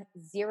and have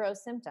zero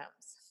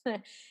symptoms.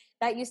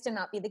 That used to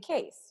not be the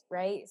case,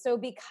 right? So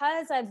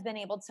because I've been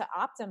able to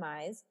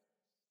optimize,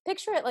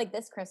 picture it like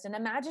this, Kristen.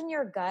 Imagine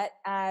your gut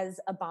as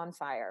a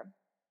bonfire,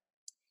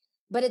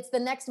 but it's the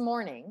next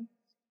morning,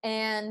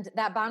 and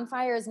that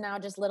bonfire is now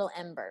just little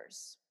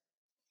embers.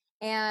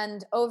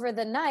 And over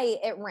the night,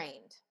 it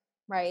rained,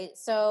 right?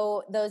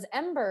 So those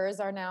embers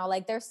are now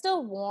like they're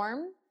still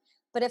warm,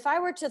 but if I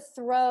were to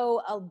throw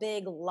a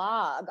big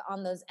log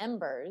on those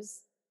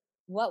embers,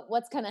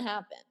 what's going to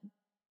happen?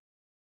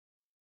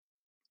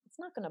 It's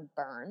not going to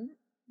burn.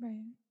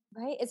 Right.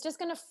 Right? It's just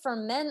going to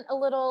ferment a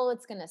little,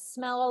 it's going to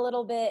smell a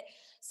little bit.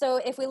 So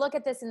if we look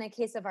at this in the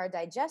case of our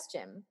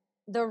digestion,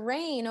 the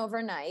rain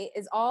overnight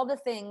is all the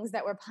things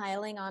that we're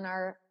piling on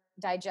our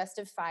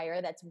digestive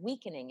fire that's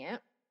weakening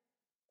it.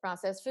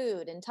 processed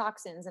food and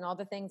toxins and all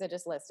the things I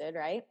just listed,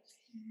 right?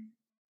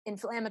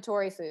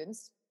 Inflammatory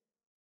foods.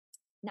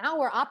 Now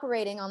we're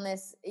operating on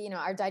this,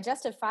 our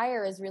digestive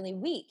fire is really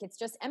weak. It's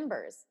just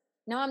embers.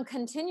 Now I'm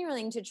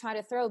continuing to try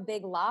to throw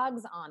big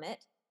logs on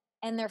it,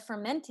 and they're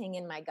fermenting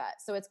in my gut.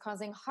 So it's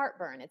causing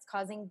heartburn, it's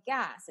causing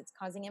gas, it's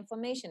causing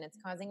inflammation, it's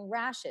causing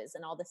rashes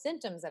and all the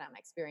symptoms that I'm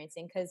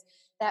experiencing because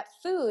that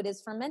food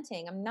is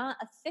fermenting. I'm not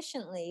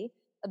efficiently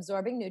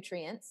absorbing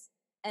nutrients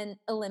and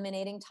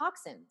eliminating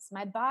toxins.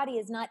 My body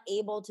is not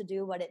able to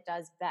do what it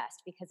does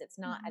best because it's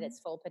not at its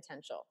full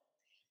potential.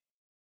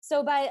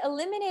 So by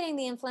eliminating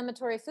the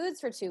inflammatory foods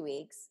for 2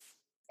 weeks,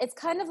 it's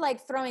kind of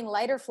like throwing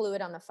lighter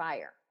fluid on the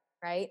fire,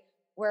 right?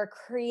 We're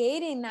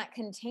creating that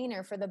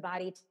container for the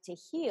body to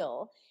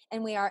heal,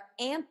 and we are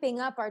amping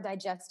up our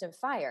digestive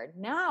fire.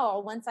 Now,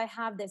 once I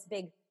have this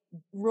big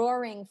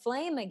roaring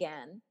flame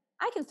again,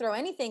 I can throw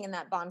anything in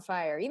that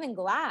bonfire, even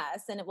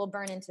glass, and it will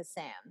burn into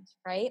sand,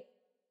 right?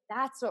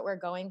 That's what we're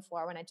going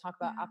for when I talk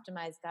about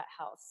optimized gut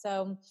health.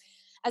 So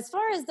as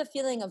far as the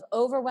feeling of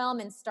overwhelm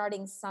and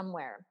starting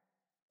somewhere,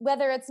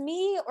 whether it's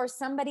me or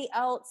somebody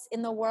else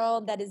in the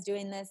world that is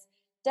doing this,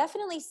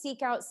 definitely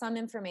seek out some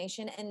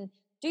information and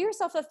do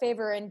yourself a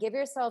favor and give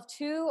yourself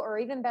 2 or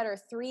even better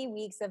 3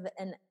 weeks of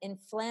an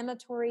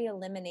inflammatory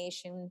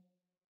elimination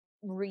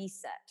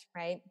reset,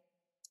 right?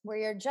 Where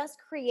you're just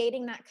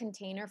creating that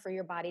container for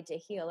your body to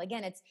heal.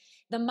 Again, it's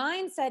the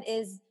mindset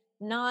is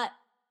not,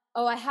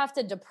 oh, I have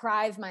to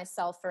deprive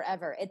myself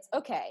forever. It's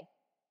okay.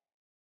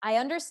 I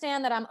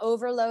understand that I'm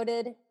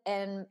overloaded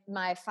and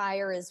my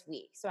fire is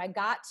weak. So I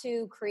got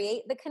to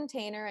create the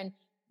container and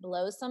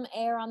blow some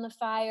air on the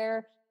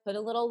fire, put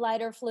a little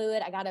lighter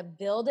fluid. I got to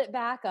build it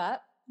back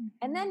up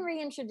and then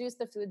reintroduce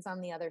the foods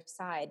on the other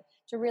side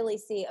to really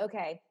see,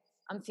 okay,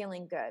 I'm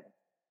feeling good.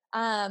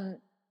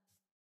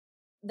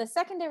 The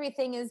secondary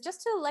thing is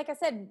just to, like I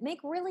said, make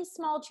really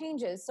small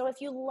changes. So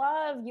if you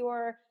love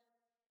your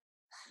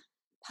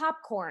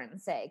popcorn,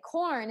 say,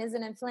 corn is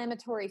an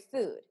inflammatory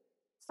food.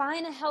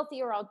 Find a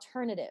healthier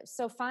alternative.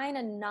 So find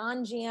a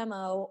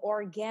non-GMO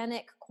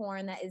organic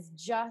corn that is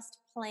just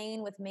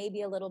plain with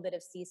maybe a little bit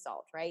of sea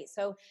salt, right?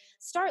 So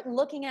start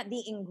looking at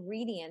the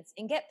ingredients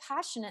and get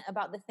passionate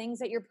about the things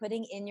that you're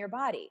putting in your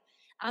body.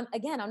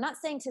 Again, I'm not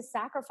saying to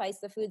sacrifice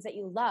the foods that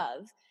you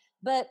love,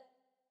 but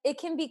it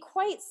can be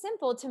quite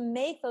simple to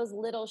make those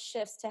little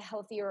shifts to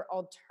healthier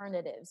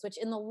alternatives, which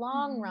in the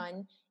long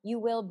run, you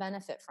will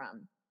benefit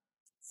from.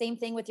 Same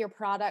thing with your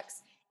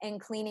products and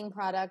cleaning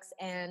products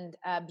and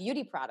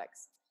beauty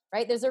products,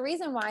 right? There's a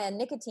reason why a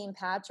nicotine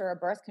patch or a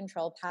birth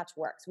control patch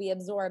works. We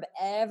absorb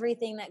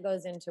everything that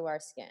goes into our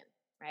skin,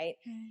 right?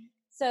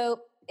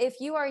 So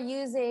if you are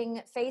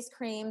using face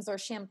creams or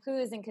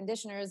shampoos and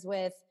conditioners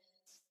with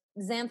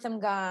xanthan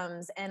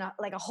gums and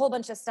like a whole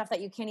bunch of stuff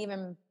that you can't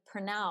even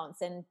pronounce,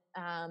 and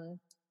I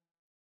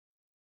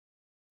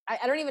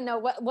don't even know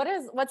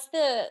what's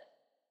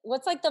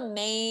like the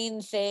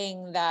main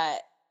thing that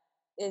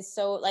is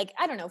so, like,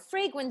 I don't know,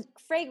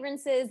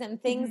 fragrances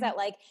and things that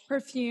like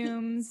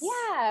perfumes.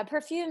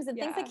 Perfumes and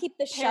things that keep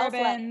the shelf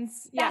life.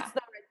 Parabens. That's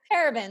the word.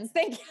 Parabens.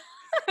 Thank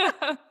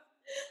you.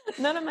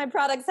 None of my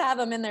products have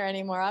them in there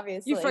anymore,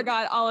 obviously. You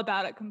forgot all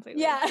about it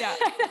completely. Yeah.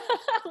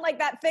 Like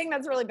that thing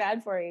that's really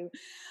bad for you.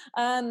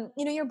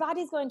 Your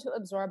body's going to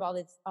absorb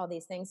all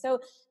these things. So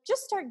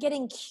just start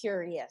getting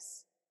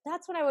curious.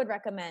 That's what I would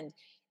recommend.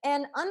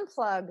 And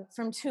unplug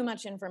from too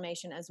much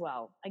information as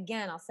well.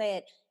 Again, I'll say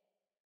it.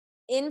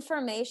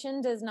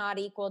 Information does not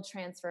equal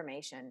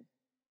transformation.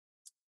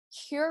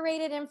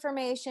 Curated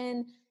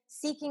information,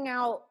 seeking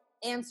out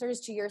answers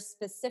to your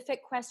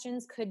specific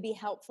questions could be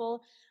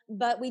helpful,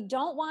 but we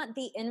don't want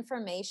the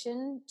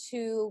information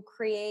to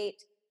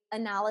create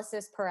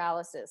analysis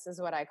paralysis,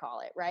 is what I call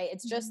it, right?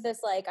 It's just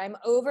this, like, I'm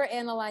over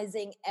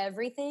analyzing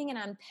everything and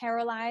I'm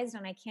paralyzed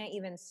and I can't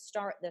even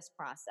start this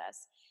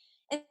process.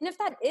 And if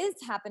that is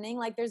happening,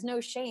 like, there's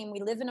no shame. We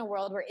live in a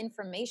world where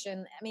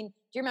information, I mean, do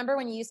you remember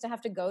when you used to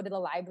have to go to the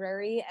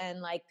library and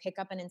like pick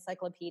up an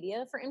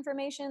encyclopedia for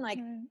information? Like,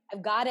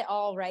 I've got it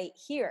all right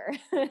here.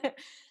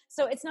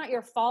 So it's not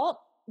your fault,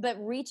 but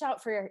reach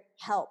out for your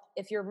help.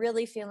 If you're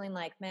really feeling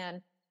like,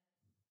 man,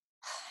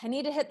 I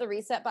need to hit the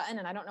reset button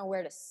and I don't know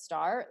where to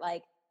start,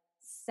 like,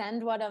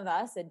 send one of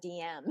us a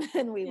DM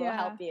and we will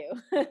help you.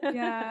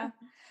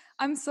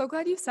 I'm so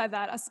glad you said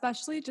that,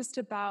 especially just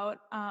about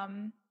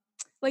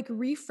like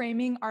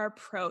reframing our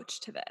approach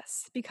to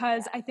this,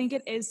 because I think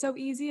it is so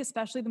easy,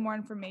 especially the more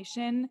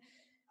information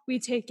we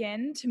take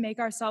in, to make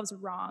ourselves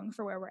wrong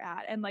for where we're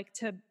at, and like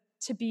to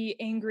be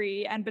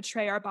angry and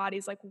betray our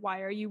bodies, like,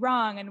 why are you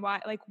wrong, and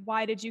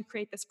why did you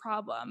create this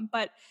problem?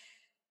 But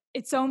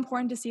it's so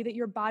important to see that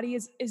your body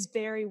is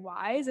very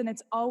wise, and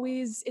it's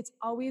always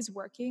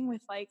working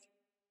with like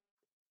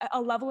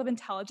a level of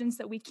intelligence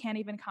that we can't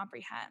even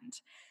comprehend.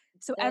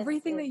 So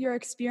everything that you're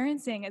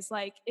experiencing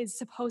is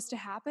supposed to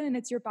happen, and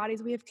it's your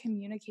body's way of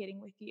communicating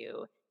with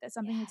you that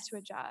something needs to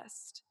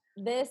adjust.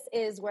 This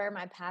is where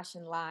my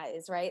passion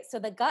lies, right? So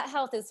the gut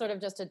health is sort of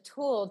just a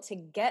tool to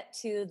get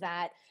to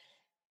that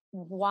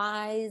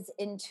wise,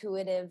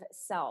 intuitive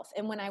self.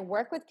 And when I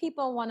work with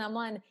people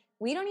one-on-one,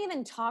 we don't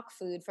even talk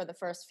food for the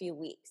first few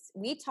weeks.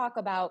 We talk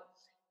about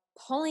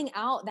pulling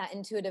out that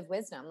intuitive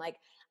wisdom. Like,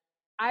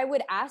 I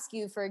would ask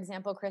you, for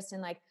example,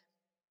 Kristen, like,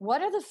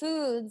 what are the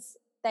foods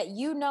that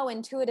you know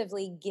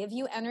intuitively give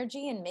you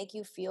energy and make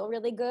you feel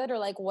really good? Or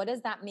like, what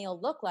does that meal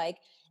look like?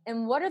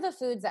 And what are the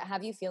foods that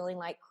have you feeling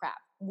like crap?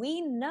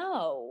 We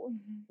know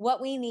what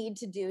we need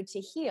to do to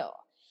heal.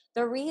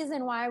 The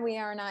reason why we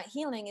are not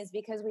healing is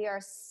because we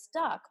are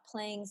stuck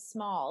playing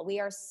small. We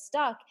are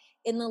stuck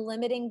in the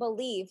limiting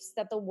beliefs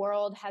that the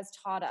world has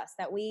taught us,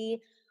 that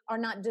we are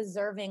not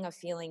deserving of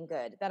feeling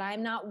good, that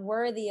I'm not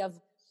worthy of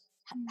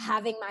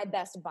having my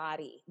best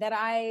body, that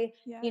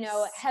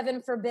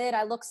heaven forbid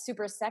I look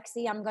super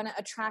sexy, I'm going to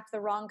attract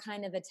the wrong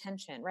kind of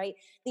attention, right?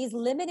 These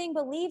limiting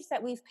beliefs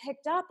that we've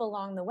picked up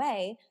along the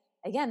way,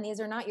 again,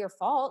 these are not your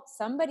fault.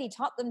 Somebody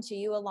taught them to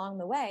you along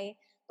the way,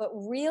 but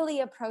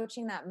really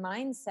approaching that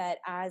mindset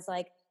as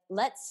like,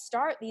 let's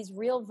start these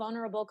real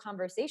vulnerable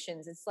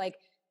conversations. It's like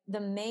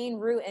the main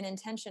root and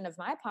intention of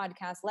my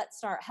podcast, Let's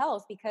Start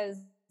Health, because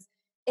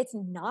it's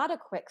not a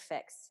quick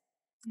fix.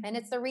 And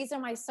it's the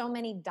reason why so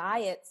many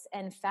diets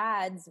and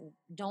fads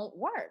don't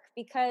work,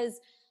 because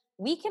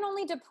we can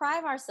only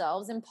deprive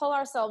ourselves and pull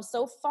ourselves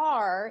so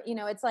far.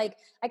 It's like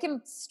I can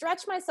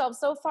stretch myself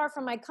so far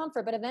from my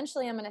comfort, but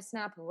eventually I'm going to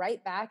snap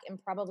right back and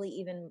probably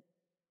even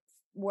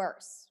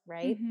worse,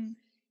 right?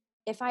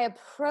 If I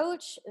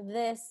approach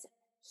this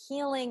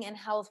healing and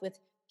health with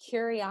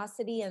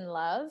curiosity and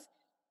love,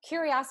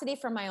 curiosity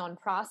for my own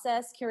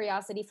process,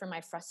 curiosity for my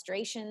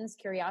frustrations,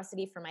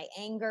 curiosity for my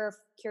anger,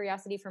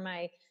 curiosity for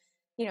my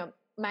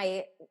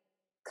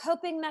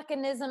coping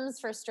mechanisms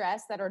for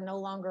stress that are no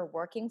longer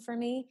working for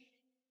me,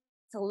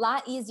 it's a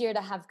lot easier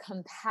to have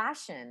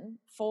compassion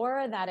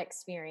for that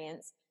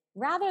experience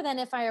rather than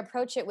if I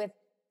approach it with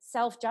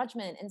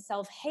self-judgment and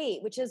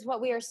self-hate, which is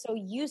what we are so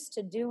used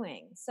to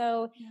doing.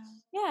 So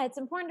yeah, it's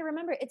important to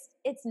remember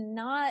it's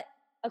not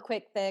a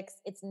quick fix.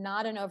 It's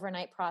not an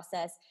overnight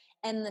process.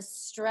 And the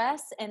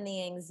stress and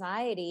the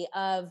anxiety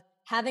of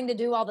having to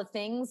do all the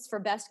things for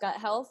best gut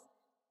health,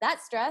 that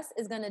stress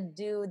is going to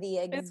do the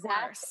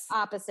exact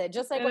opposite.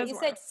 Just like what you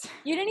said,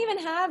 you didn't even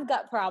have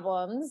gut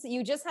problems.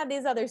 You just had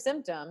these other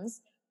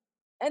symptoms.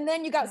 And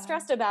then you got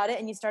stressed about it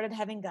and you started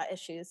having gut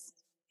issues.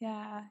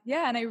 Yeah.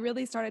 Yeah. And I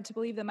really started to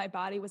believe that my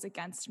body was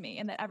against me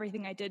and that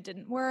everything I did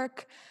didn't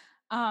work.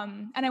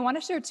 And I want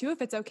to share too,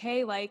 if it's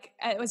okay, like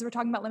as we're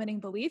talking about limiting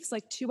beliefs,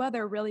 like two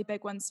other really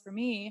big ones for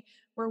me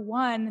were,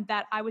 one,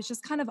 that I was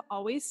just kind of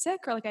always sick,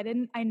 or like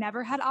I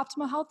never had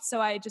optimal health.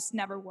 So I just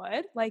never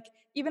would. Like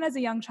even as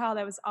a young child,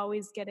 I was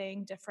always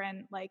getting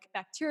different like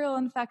bacterial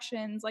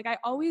infections. Like I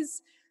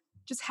always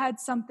just had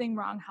something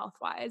wrong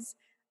health-wise.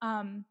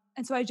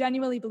 And so I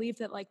genuinely believe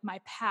that like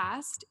my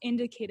past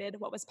indicated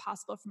what was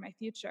possible for my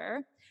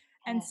future.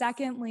 And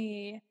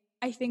secondly,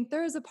 I think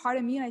there is a part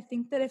of me, and I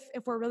think that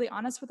if we're really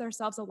honest with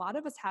ourselves, a lot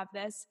of us have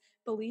this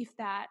belief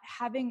that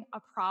having a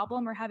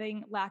problem or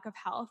having lack of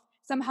health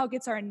somehow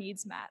gets our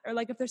needs met, or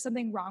like if there's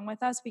something wrong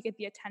with us, we get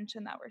the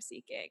attention that we're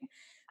seeking.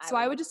 So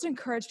I would just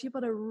encourage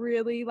people to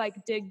really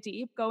like dig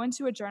deep, go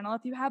into a journal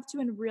if you have to,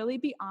 and really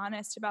be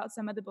honest about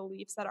some of the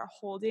beliefs that are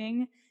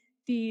holding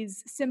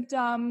these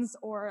symptoms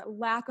or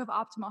lack of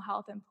optimal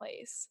health in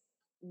place.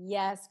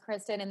 Yes,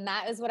 Kristen. And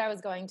that is what I was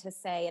going to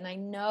say. And I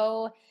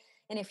know,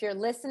 and if you're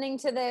listening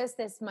to this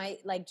might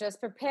like just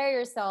prepare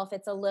yourself.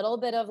 It's a little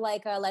bit of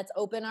like let's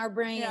open our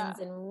brains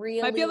and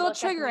really might be a little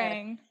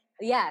triggering.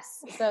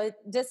 Yes. So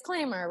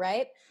disclaimer,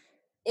 right?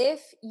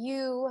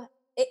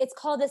 It's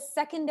called a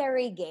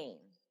secondary gain,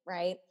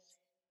 right?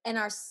 And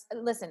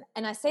listen,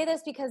 and I say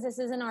this because this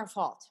isn't our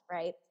fault,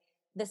 right?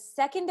 The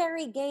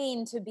secondary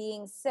gain to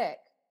being sick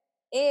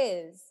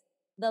is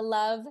the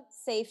love,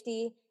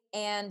 safety,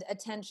 and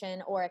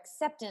attention or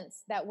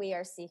acceptance that we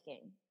are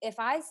seeking. If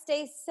I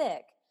stay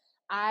sick,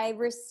 I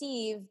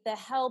receive the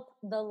help,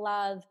 the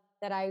love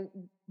that I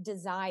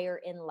desire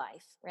in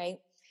life, right?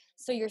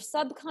 So your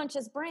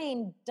subconscious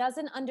brain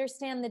doesn't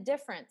understand the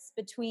difference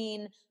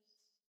between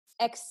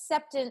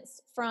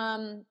acceptance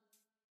from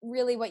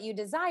really what you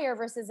desire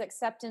versus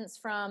acceptance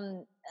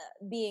from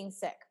being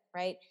sick,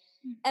 right?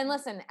 And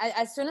listen,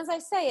 as soon as I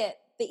say it,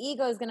 the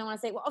ego is going to want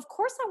to say, well, of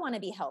course I want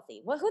to be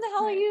healthy. Well, who the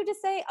hell are you to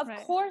say, of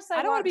course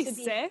I don't want to be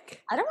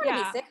sick. I don't want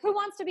to be sick. Who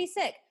wants to be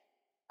sick?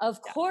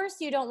 Of course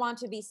you don't want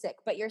to be sick,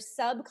 but your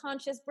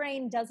subconscious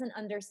brain doesn't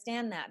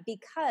understand that,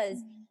 because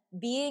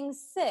being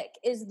sick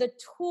is the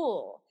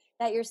tool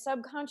that your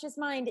subconscious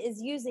mind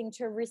is using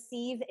to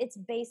receive its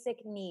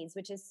basic needs,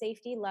 which is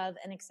safety, love,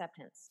 and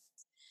acceptance.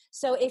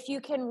 So if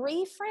you can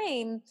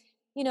reframe,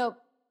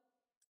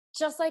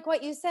 just like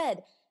what you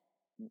said,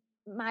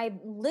 my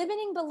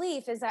limiting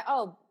belief is that,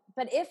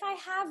 but if I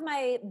have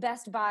my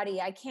best body,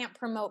 I can't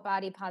promote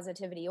body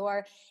positivity.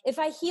 Or if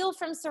I heal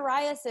from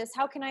psoriasis,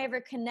 how can I ever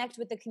connect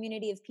with the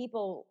community of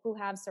people who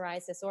have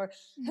psoriasis? Or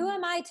who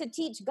am I to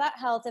teach gut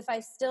health if I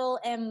still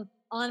am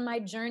on my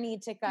journey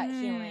to gut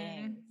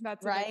healing?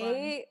 That's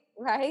right?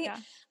 right? Yeah.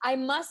 I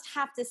must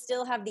have to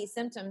still have these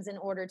symptoms in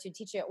order to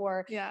teach it,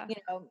 or, Yeah.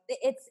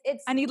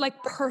 it's I need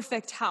like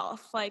perfect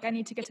health. Like I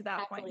need to get to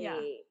that point. Yeah.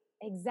 exactly,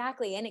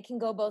 exactly. And it can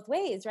go both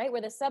ways, right?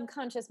 Where the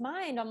subconscious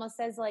mind almost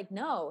says like,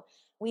 no,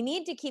 we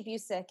need to keep you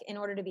sick in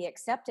order to be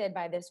accepted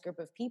by this group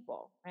of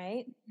people,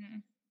 right?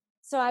 Mhm.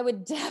 So I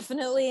would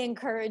definitely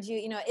encourage you,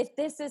 if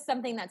this is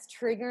something that's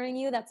triggering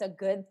you, that's a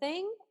good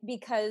thing,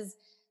 because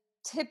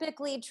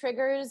typically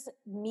triggers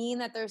mean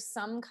that there's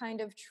some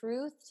kind of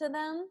truth to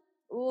them.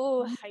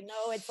 Ooh, Mhm. I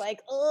know it's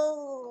like,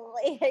 oh,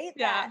 I hate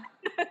Yeah.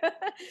 that.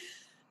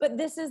 But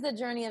this is the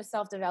journey of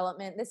self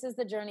development. This is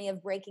the journey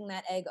of breaking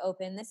that egg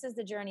open. This is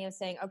the journey of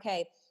saying,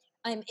 okay,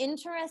 I'm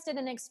interested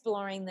in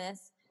exploring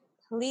this.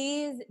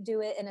 Please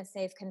do it in a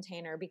safe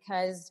container,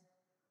 because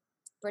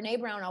Brene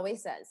Brown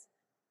always says,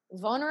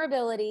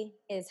 vulnerability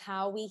is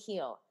how we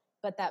heal,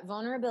 but that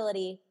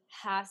vulnerability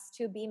has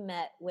to be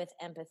met with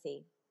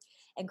empathy.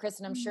 And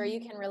Kristen, I'm sure you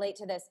Mm. can relate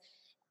to this.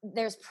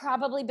 There's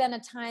probably been a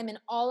time in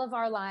all of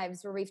our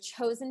lives where we've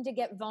chosen to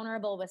get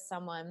vulnerable with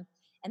someone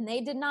and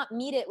they did not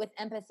meet it with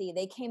empathy.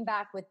 They came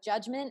back with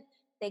judgment.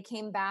 They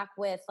came back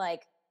with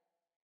like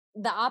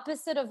the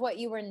opposite of what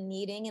you were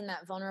needing in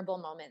that vulnerable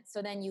moment.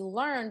 So then you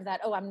learned that,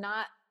 oh,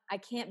 I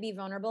can't be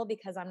vulnerable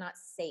because I'm not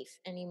safe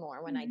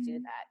anymore when I do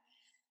Mhm. that.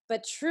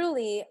 But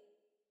truly,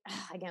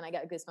 again, I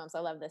got goosebumps. I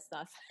love this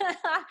stuff.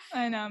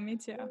 I know, me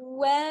too.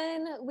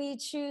 When we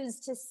choose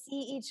to see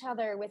each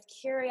other with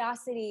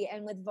curiosity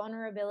and with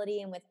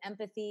vulnerability and with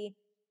empathy,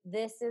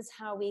 this is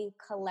how we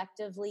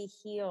collectively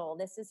heal.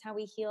 This is how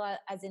we heal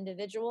as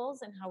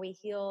individuals and how we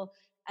heal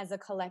as a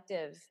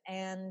collective.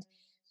 And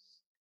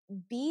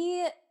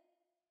be,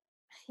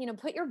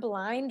 put your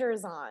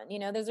blinders on.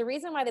 There's a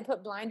reason why they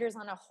put blinders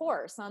on a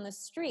horse on the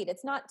street.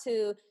 It's not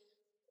to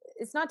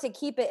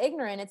keep it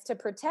ignorant, it's to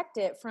protect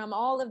it from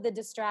all of the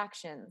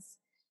distractions,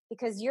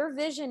 because your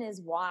vision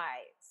is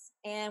wise.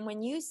 And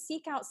when you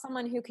seek out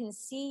someone who can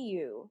see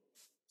you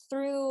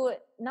through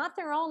not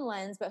their own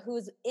lens, but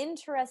who's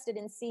interested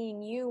in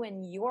seeing you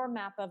and your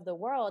map of the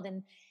world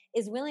and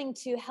is willing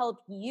to help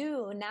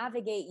you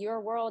navigate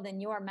your world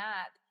and your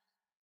map,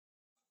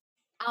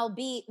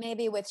 albeit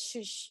maybe with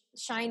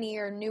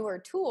shinier, newer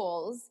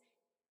tools,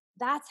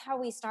 that's how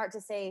we start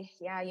to say,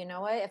 yeah, you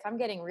know what? If I'm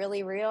getting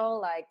really real,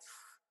 like,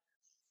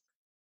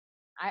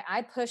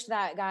 I pushed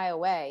that guy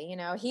away.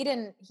 He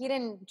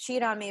didn't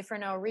cheat on me for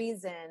no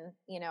reason.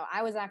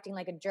 I was acting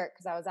like a jerk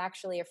because I was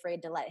actually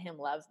afraid to let him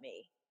love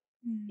me,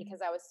 Mm. because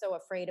I was so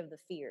afraid of the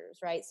fears,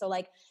 right? So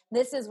like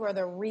this is where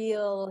the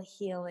real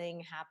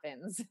healing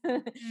happens.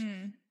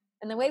 Mm.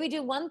 And the way we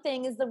do one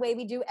thing is the way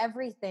we do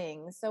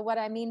everything. So what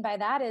I mean by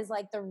that is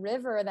like the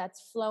river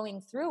that's flowing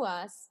through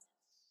us,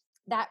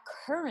 that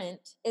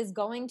current is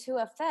going to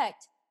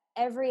affect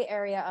every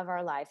area of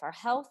our life, our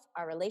health,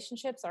 our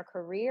relationships, our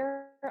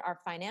career, our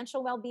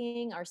financial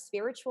well-being, our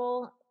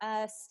spiritual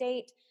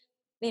state.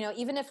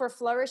 Even if we're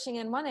flourishing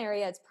in one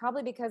area, it's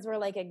probably because we're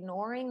like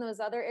ignoring those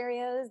other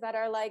areas that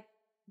are like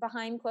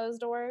behind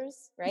closed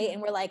doors, right? Yeah.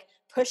 And we're like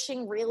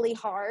pushing really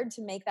hard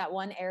to make that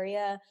one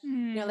area,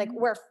 like Mm.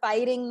 we're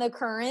fighting the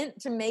current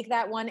to make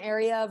that one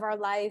area of our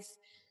life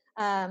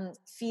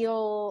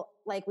feel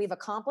like we've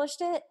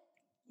accomplished it.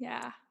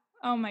 Yeah.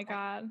 Oh my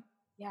God.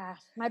 Yeah.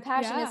 My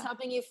passion is Yeah.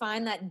 helping you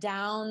find that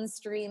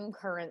downstream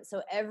current.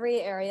 So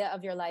every area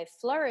of your life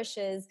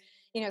flourishes,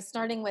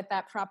 starting with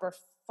that proper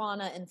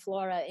fauna and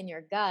flora in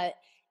your gut,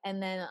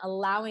 and then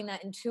allowing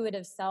that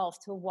intuitive self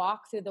to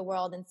walk through the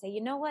world and say, you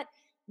know what?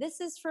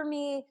 This is for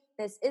me.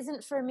 This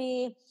isn't for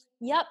me.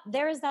 Yep,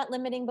 there is that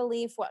limiting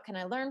belief. What can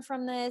I learn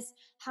from this?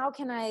 How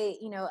can I,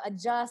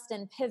 adjust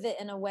and pivot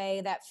in a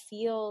way that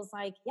feels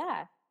like,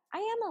 yeah, I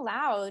am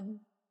allowed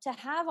to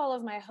have all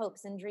of my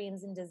hopes and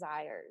dreams and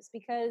desires,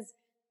 because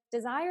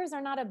desires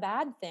are not a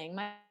bad thing.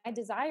 My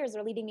desires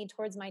are leading me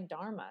towards my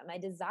dharma. My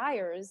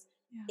desires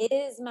Yeah.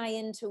 is my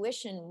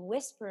intuition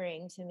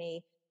whispering to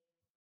me,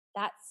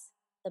 that's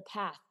the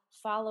path.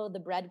 Follow the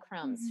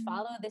breadcrumbs, Mhm.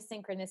 follow the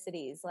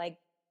synchronicities. Like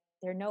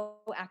they're no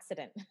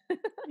accident.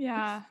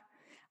 Yeah.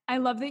 I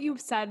love that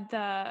you've said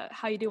the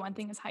how you do one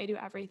thing is how you do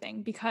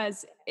everything,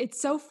 because it's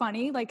so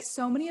funny. Like,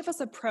 so many of us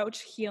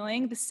approach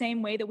healing the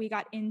same way that we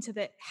got into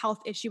the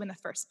health issue in the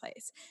first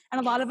place. And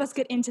a lot of us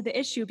get into the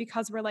issue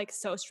because we're like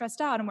so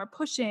stressed out and we're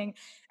pushing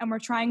and we're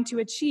trying to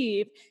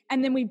achieve.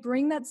 And then we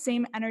bring that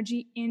same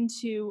energy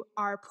into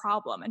our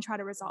problem and try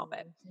to resolve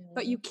it.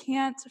 But you Mhm.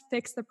 can't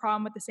fix the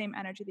problem with the same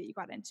energy that you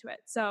got into it.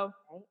 So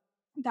Right?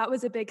 that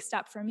was a big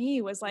step for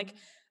me, was like, Mhm.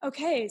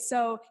 okay,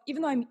 so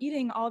even though I'm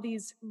eating all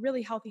these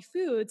really healthy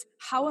foods,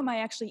 how am I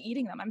actually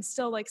eating them? I'm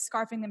still like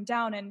scarfing them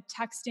down and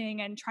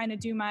texting and trying to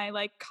do my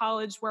like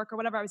college work or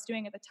whatever I was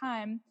doing at the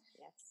time.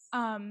 Yes.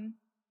 um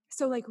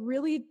so like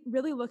really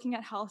really looking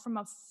at health from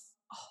a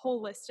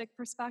holistic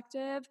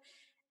perspective,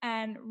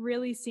 and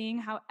really seeing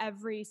how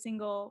every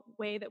single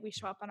way that we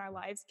show up in our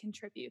lives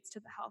contributes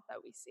to the health that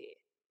we see.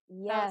 That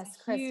was Yes,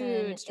 a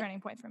Kristen. huge turning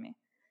point for me.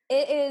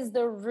 It is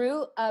the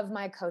root of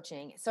my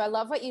coaching. So I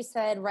love what you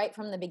said right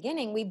from the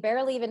beginning. We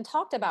barely even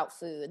talked about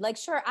food. Like,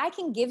 sure, I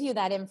can give you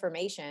that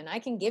information. I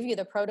can give you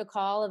the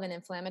protocol of an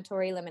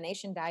inflammatory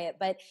elimination diet.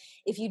 But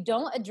if you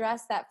don't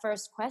address that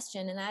first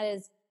question, and that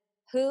is,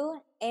 who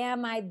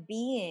am I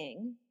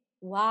being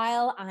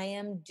while I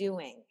am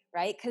doing,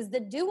 right? Because the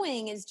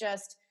doing is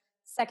just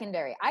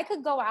secondary. I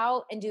could go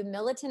out and do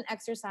militant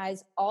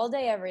exercise all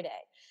day, every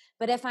day.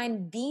 But if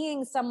I'm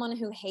being someone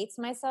who hates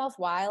myself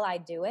while I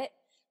do it,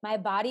 my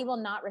body will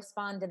not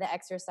respond to the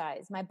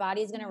exercise. My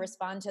body is going to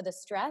respond to the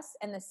stress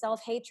and the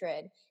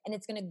self-hatred, and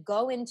it's going to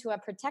go into a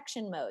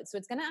protection mode. So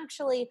it's going to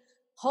actually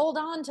hold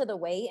on to the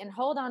weight and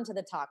hold on to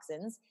the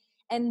toxins.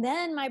 And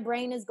then my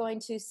brain is going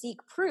to seek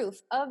proof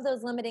of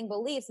those limiting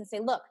beliefs and say,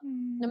 look,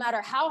 no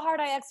matter how hard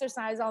I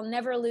exercise, I'll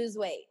never lose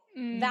weight.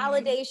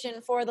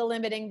 Validation for the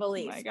limiting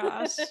belief. Oh my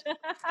gosh.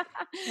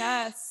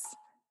 Yes.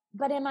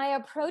 But am I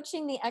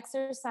approaching the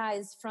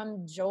exercise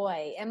from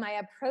joy? Am I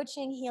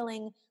approaching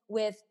healing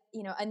with,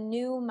 a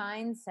new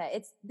mindset?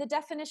 It's the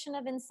definition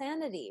of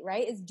insanity,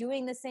 right? It's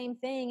doing the same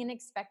thing and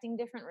expecting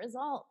different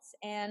results.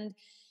 And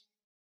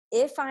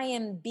if I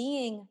am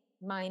being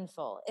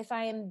mindful, if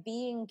I am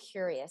being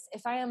curious,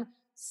 if I am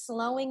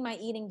slowing my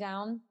eating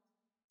down,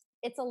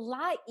 it's a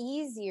lot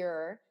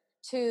easier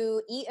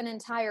to eat an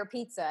entire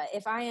pizza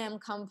if I am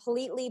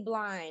completely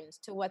blind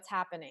to what's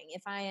happening.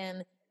 If I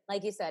am,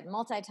 like you said,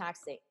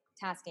 multitasking,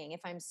 if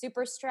I'm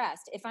super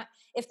stressed,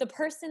 if the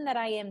person that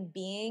I am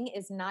being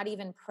is not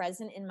even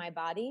present in my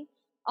body,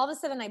 all of a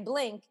sudden I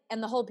blink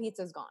and the whole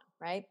pizza's gone,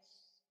 right?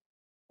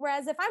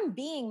 Whereas if I'm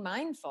being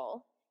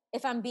mindful,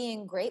 if I'm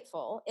being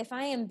grateful, if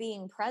I am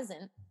being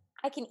present,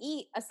 I can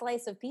eat a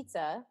slice of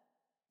pizza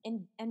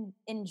and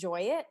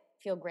enjoy it,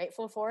 feel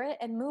grateful for it,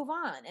 and move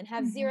on and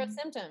have zero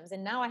symptoms.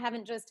 And now I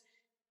haven't just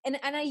and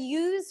I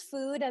use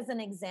food as an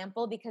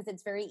example because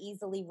it's very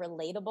easily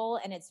relatable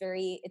and it's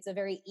a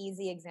very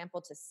easy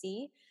example to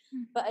see.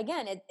 But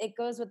again, it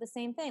goes with the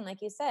same thing.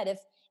 Like you said,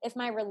 if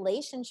my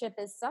relationship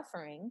is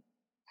suffering,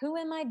 who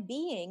am I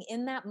being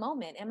in that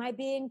moment? Am I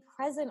being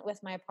present with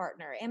my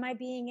partner? Am I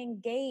being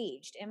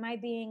engaged? Am I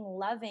being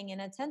loving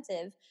and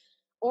attentive?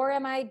 Or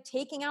am I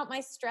taking out my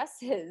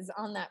stresses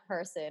on that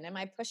person? Am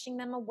I pushing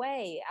them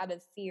away out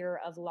of fear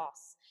of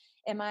loss?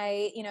 Am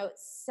I,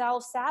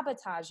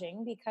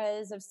 self-sabotaging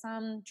because of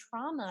some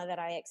trauma that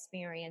I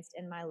experienced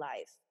in my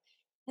life?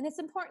 And it's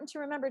important to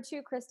remember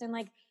too, Kristen,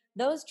 like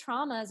those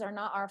traumas are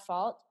not our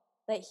fault,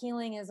 but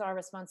healing is our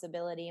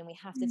responsibility and we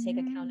have to take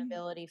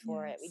accountability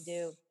for it. We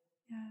do.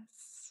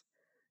 Yes.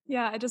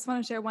 Yeah, I just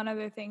want to share one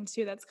other thing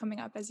too that's coming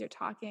up as you're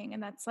talking,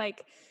 and that's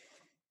like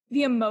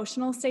the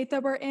emotional state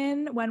that we're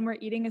in when we're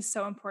eating is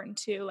so important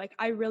too. Like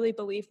I really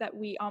believe that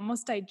we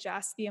almost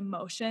digest the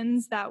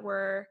emotions that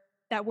we're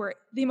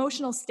the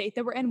emotional state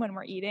that we're in when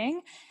we're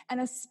eating. And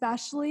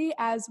especially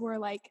as we're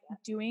like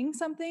doing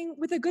something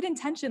with a good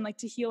intention, like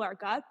to heal our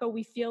gut, but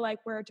we feel like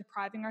we're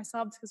depriving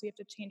ourselves because we have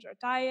to change our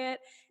diet.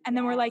 And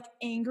then we're like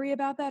angry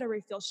about that, or we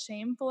feel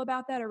shameful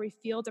about that, or we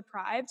feel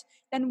deprived.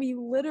 Then we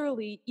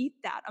literally eat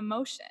that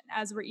emotion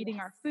as we're eating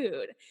our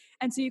food.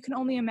 And so you can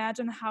only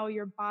imagine how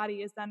your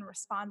body is then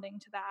responding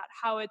to that,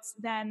 how it's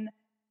then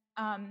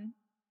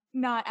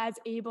not as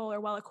able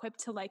or well equipped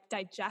to like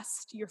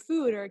digest your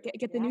food or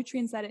get the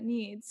nutrients that it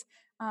needs.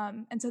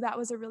 And so that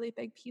was a really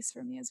big piece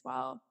for me as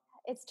well.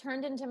 It's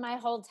turned into my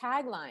whole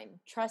tagline: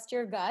 trust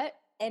your gut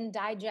and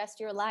digest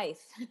your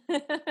life.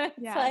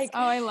 Yes. Like, oh,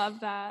 I love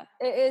that.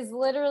 It is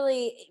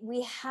literally,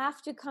 we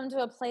have to come to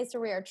a place where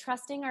we are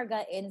trusting our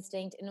gut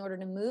instinct in order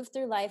to move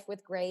through life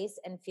with grace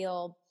and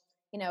feel,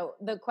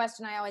 the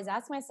question I always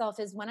ask myself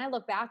is, when I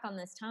look back on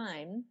this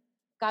time,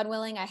 God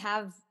willing, I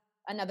have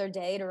another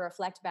day to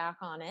reflect back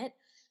on it.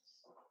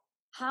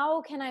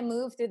 How can I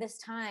move through this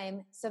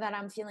time so that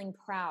I'm feeling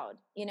proud?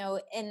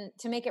 And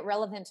to make it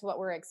relevant to what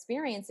we're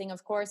experiencing,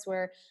 of course,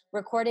 we're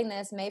recording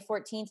this May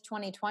 14th,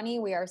 2020.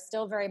 We are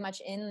still very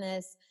much in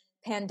this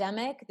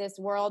pandemic, this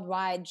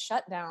worldwide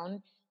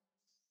shutdown.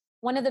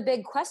 One of the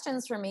big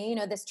questions for me,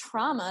 this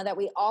trauma that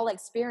we all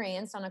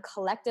experienced on a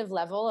collective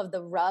level of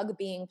the rug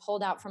being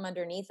pulled out from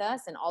underneath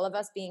us and all of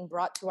us being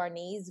brought to our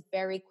knees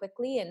very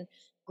quickly and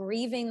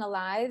grieving the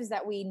lives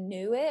that we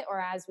knew it or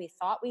as we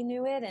thought we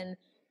knew it, and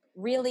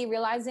really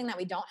realizing that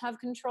we don't have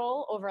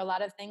control over a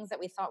lot of things that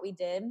we thought we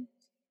did.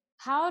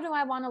 How do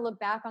I want to look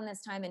back on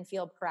this time and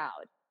feel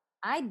proud?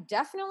 I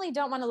definitely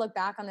don't want to look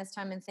back on this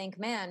time and think,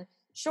 man,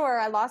 sure,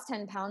 I lost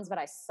 10 pounds, but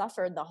I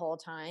suffered the whole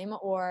time.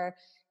 Or,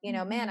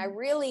 man, I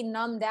really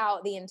numbed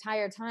out the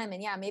entire time.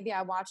 And yeah, maybe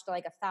I watched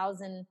like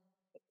 1,000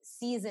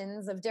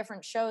 seasons of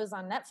different shows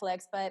on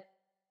Netflix, but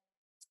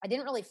I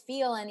didn't really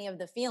feel any of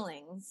the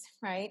feelings,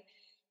 right?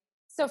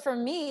 So for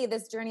me,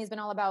 this journey has been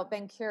all about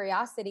being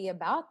curiosity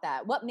about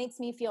that. What makes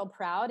me feel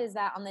proud is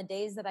that on the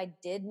days that I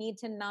did need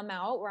to numb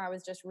out, where I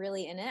was just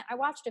really in it, I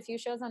watched a few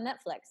shows on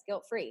Netflix,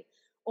 guilt-free.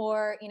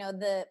 Or,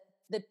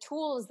 the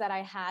tools that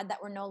I had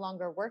that were no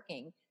longer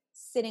working,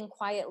 sitting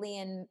quietly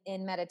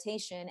in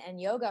meditation and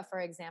yoga,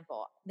 for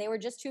example, they were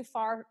just too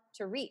far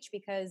to reach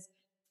because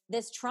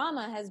this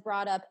trauma has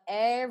brought up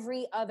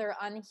every other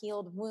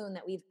unhealed wound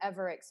that we've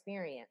ever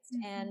experienced.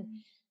 And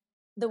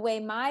the way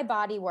my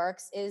body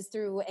works is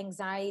through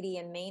anxiety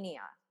and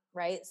mania,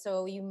 right?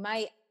 So you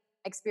might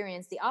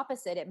experience the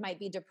opposite. It might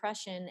be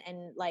depression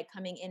and like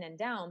coming in and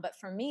down. But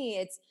for me,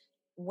 it's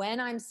when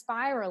I'm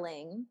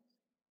spiraling,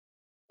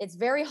 it's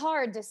very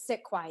hard to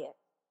sit quiet,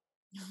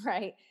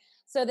 right?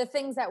 So the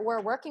things that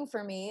were working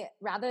for me,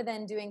 rather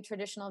than doing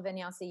traditional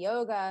vinyasa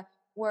yoga,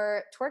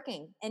 were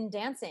twerking and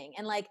dancing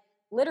and like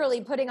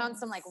literally putting on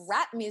some like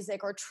rap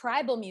music or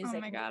tribal music.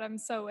 Oh my God, I'm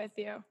so with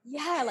you.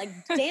 Yeah, like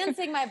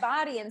dancing my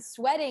body and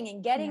sweating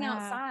and getting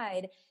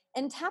outside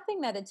and tapping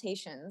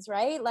meditations,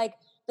 right? Like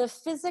the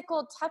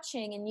physical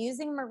touching and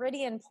using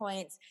meridian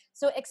points.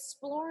 So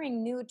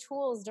exploring new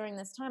tools during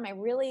this time,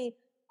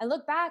 I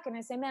look back and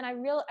I say, man, I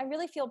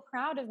really feel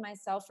proud of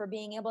myself for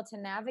being able to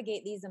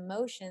navigate these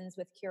emotions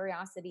with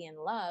curiosity and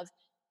love,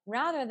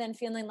 rather than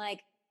feeling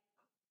like,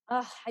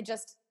 oh, I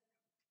just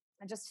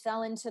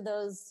fell into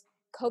those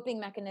coping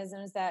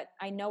mechanisms that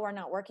I know are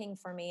not working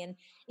for me. And,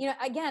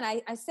 again,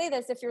 I say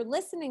this, if you're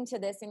listening to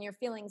this and you're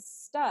feeling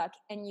stuck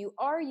and you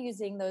are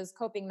using those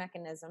coping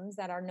mechanisms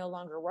that are no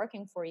longer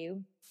working for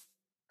you,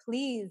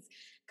 please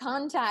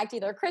contact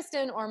either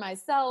Kristen or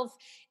myself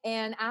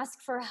and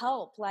ask for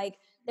help. Like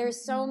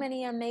there's so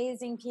many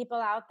amazing people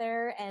out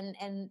there,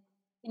 and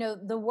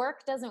the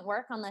work doesn't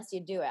work unless you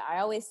do it. I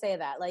always say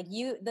that. Like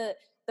the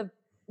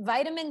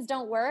vitamins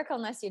don't work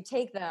unless you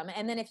take them.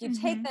 And then if you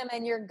take them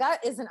and your gut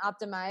isn't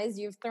optimized,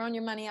 you've thrown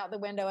your money out the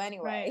window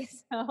anyway.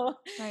 Right. So,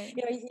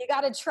 you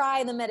got to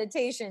try the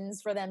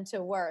meditations for them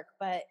to work.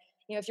 But,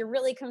 if you're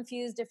really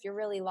confused, if you're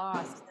really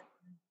lost,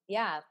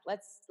 yeah,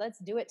 let's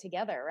do it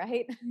together.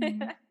 Right.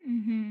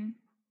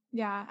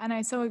 Yeah. And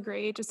I so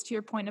agree, just to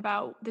your point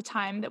about the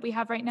time that we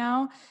have right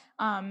now,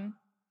 and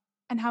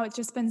how it's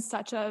just been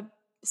such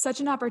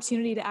an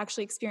opportunity to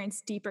actually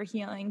experience deeper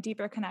healing,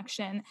 deeper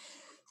connection,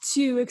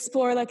 to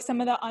explore like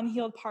some of the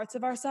unhealed parts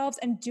of ourselves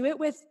and do it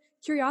with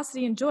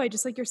curiosity and joy,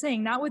 just like you're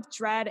saying, not with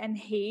dread and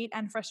hate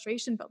and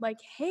frustration, but like,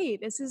 hey,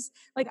 this is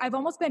like, I've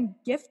almost been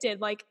gifted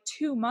like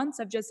 2 months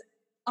of just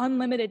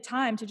unlimited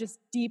time to just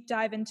deep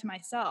dive into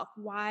myself.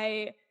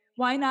 Why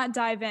not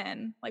dive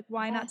in? Like,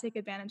 why not take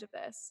advantage of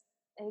this?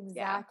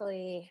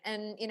 Exactly. Yeah.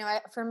 And,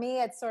 for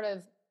me, it's sort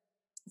of,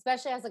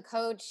 especially as a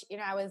coach,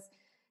 I was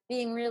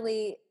being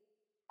really,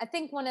 I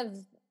think one of,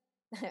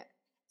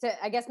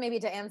 I guess maybe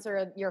to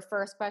answer your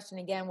first question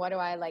again, what do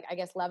I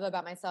love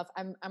about myself?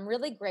 I'm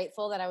really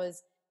grateful that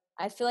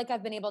I feel like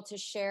I've been able to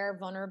share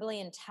vulnerably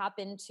and tap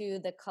into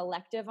the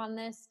collective on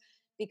this,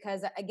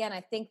 because again, I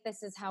think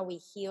this is how we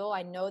heal.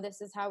 I know this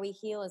is how we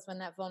heal, is when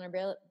that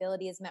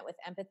vulnerability is met with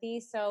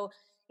empathy. So,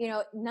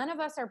 none of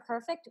us are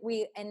perfect.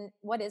 And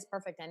what is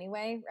perfect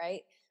anyway,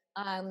 right?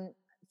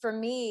 For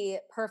me,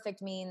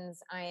 perfect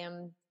means I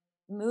am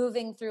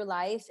moving through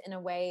life in a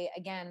way,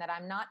 again, that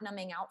I'm not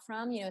numbing out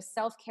from.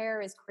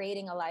 Self-care is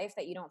creating a life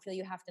that you don't feel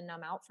you have to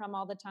numb out from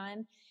all the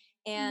time.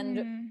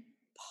 And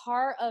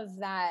part of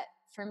that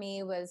for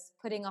me was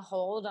putting a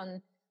hold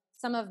on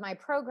some of my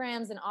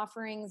programs and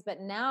offerings. But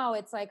now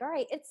it's like, all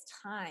right, it's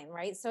time,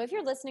 right? So if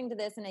you're listening to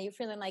this and you're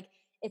feeling like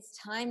it's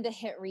time to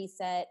hit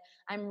reset,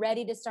 I'm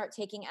ready to start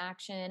taking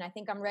action. I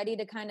think I'm ready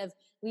to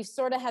we've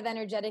sort of have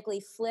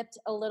energetically flipped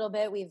a little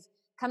bit. We've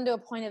come to a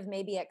point of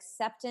maybe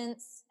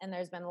acceptance, and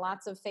there's been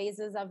lots of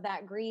phases of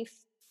that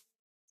grief.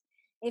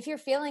 If you're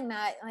feeling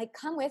that, like,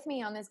 come with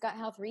me on this gut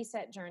health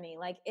reset journey.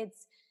 Like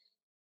it's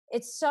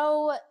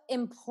so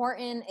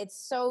important. It's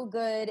so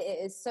good.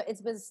 It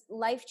was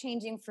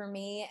life-changing for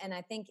me. And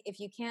I think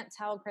if you can't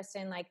tell,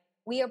 Kristen, like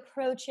we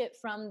approach it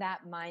from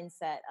that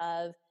mindset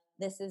of,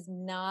 this is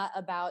not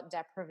about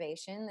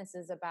deprivation. This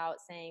is about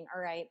saying,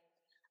 all right,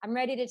 I'm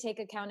ready to take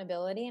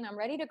accountability and I'm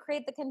ready to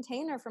create the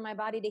container for my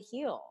body to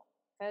heal,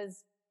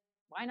 because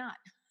why not?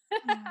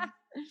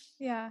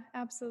 Yeah,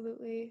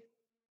 absolutely.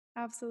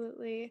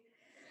 Absolutely.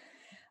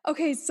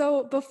 Okay,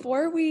 so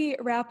before we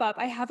wrap up,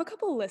 I have a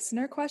couple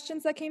listener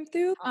questions that came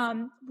through.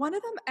 Awesome. One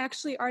of them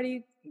actually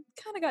already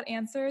kind of got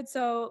answered,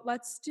 so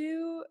let's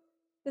do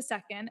the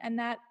second, and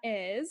that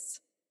is,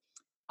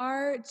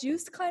 are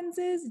juice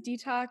cleanses,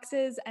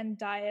 detoxes, and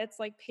diets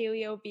like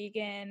paleo,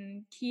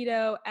 vegan,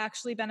 keto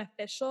actually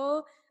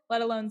beneficial,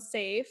 let alone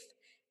safe?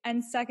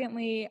 And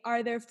secondly,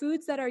 are there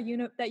foods that are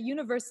that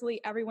universally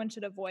everyone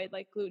should avoid,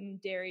 like gluten,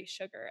 dairy,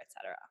 sugar,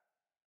 etc.?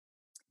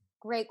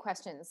 Great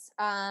questions.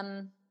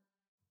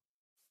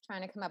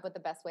 Trying to come up with the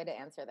best way to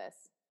answer this.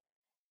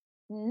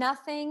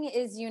 Nothing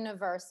is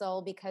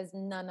universal because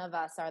none of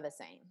us are the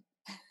same.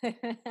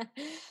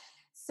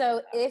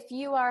 So if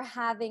you are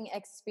having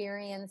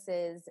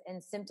experiences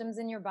and symptoms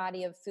in your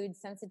body of food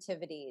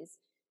sensitivities,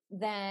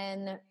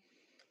 then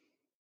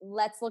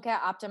let's look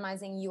at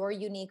optimizing your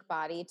unique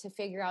body to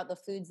figure out the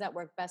foods that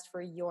work best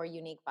for your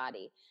unique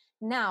body.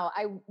 Now,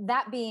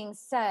 that being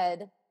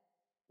said,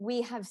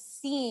 we have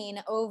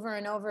seen over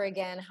and over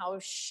again how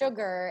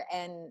sugar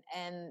and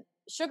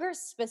sugar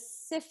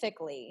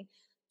specifically,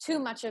 too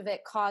much of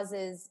it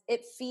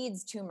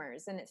feeds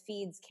tumors and it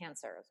feeds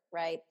cancer,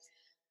 right?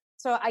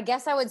 So I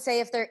guess I would say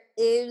if there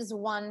is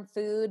one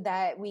food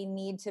that we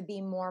need to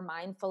be more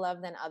mindful of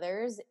than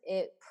others,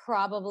 it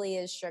probably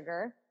is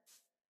sugar.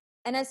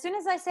 And as soon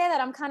as I say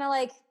that, I'm kind of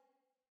like,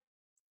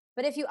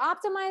 but if you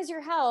optimize your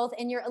health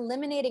and you're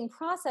eliminating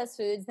processed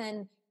foods,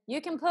 then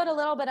you can put a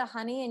little bit of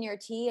honey in your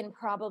tea and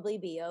probably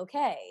be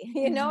okay.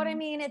 You know what I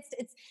mean?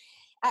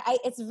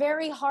 It's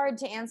very hard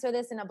to answer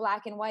this in a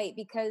black and white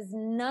because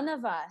none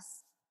of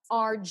us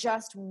are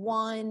just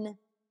one.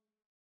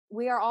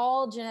 We are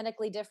all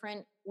genetically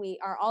different.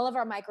 All of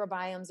our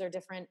microbiomes are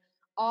different.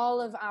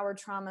 All of our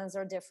traumas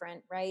are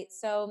different, right?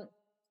 So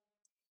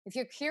if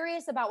you're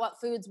curious about what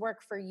foods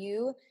work for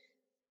you,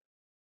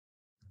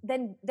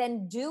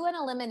 then do an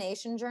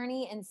elimination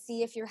journey and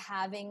see if you're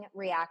having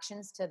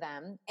reactions to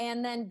them.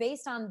 And then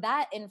based on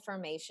that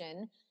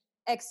information,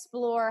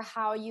 explore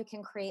how you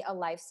can create a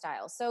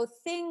lifestyle. So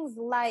things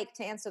like,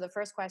 to answer the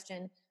first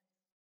question,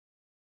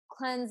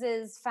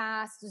 cleanses,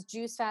 fasts,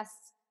 juice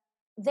fasts,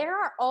 there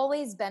are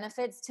always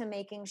benefits to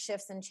making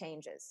shifts and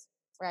changes,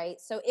 right?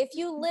 So if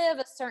you live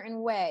a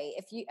certain way,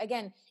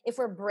 if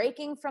we're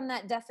breaking from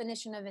that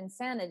definition of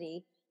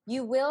insanity,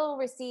 you will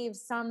receive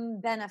some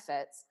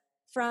benefits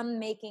from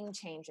making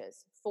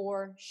changes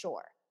for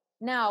sure.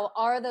 Now,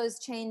 are those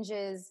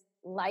changes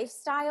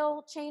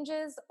lifestyle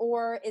changes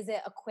or is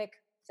it a quick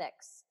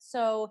fix?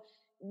 So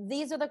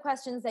these are the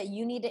questions that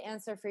you need to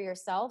answer for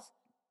yourself.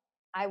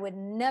 I would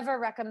never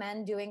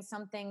recommend doing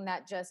something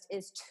that just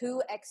is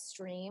too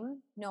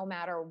extreme, no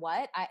matter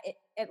what.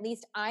 At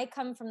least I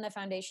come from the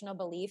foundational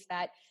belief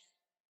that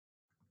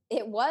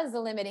it was a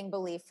limiting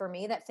belief for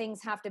me that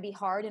things have to be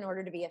hard in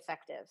order to be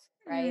effective,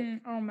 right?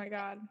 Oh my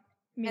God.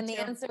 Me and too.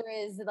 the answer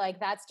is like,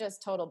 that's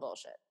just total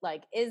bullshit.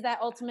 Like, is that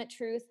ultimate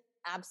truth?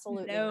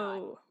 Absolutely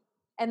not.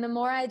 And the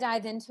more I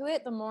dive into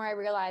it, the more I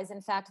realize,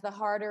 in fact, the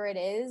harder it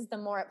is, the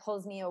more it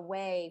pulls me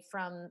away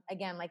from,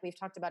 again, like we've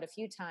talked about a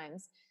few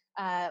times,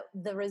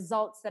 the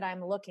results that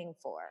I'm looking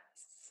for.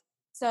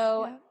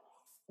 So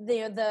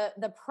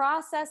the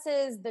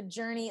processes, the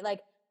journey, like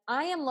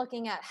I am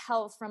looking at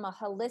health from a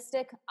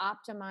holistic,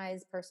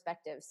 optimized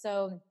perspective.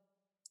 So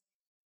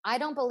I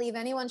don't believe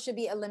anyone should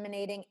be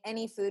eliminating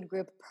any food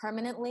group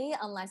permanently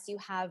unless you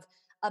have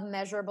a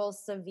measurable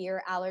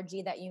severe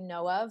allergy that you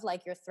know of,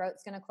 like your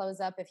throat's going to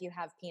close up if you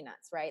have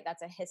peanuts, right?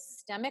 That's a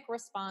histemic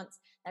response.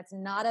 That's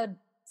not a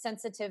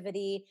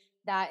sensitivity.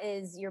 That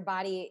is, your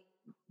body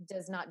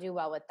does not do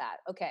well with that.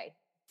 Okay,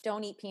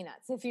 don't eat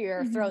peanuts if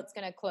your throat's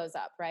going to close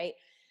up, right?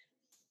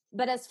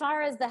 But as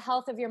far as the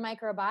health of your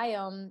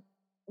microbiome,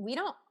 we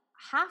don't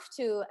have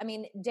to. I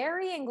mean,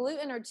 dairy and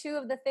gluten are two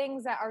of the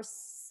things that are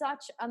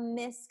such a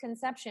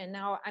misconception.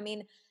 Now, I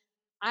mean,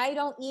 I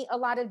don't eat a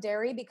lot of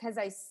dairy because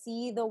I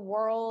see the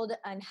world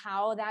and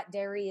how that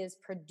dairy is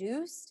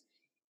produced.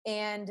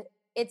 And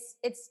it's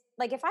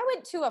like if I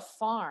went to a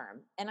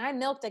farm and I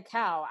milked a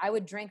cow, I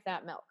would drink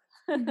that milk.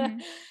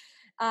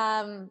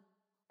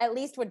 At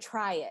least would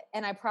try it,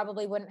 and I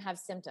probably wouldn't have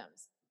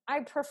symptoms. I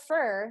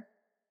prefer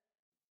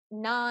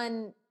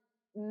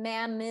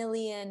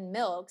non-mammalian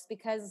milks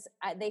because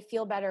they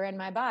feel better in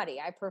my body.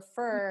 I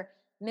prefer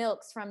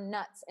milks from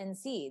nuts and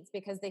seeds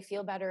because they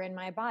feel better in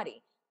my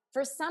body.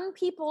 For some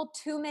people,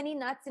 too many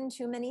nuts and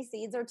too many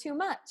seeds are too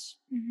much.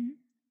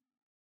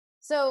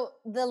 So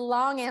the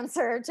long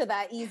answer to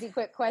that easy,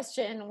 quick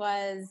question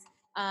was,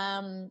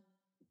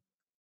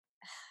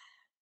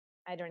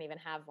 I don't even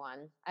have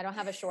one. I don't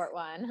have a short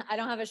one.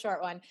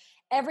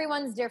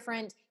 Everyone's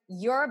different.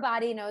 Your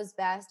body knows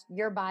best.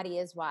 Your body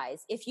is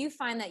wise. If you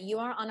find that you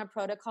are on a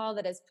protocol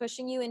that is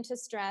pushing you into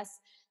stress,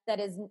 that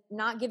is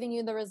not giving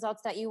you the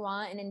results that you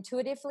want, and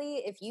intuitively,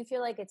 if you feel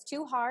like it's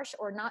too harsh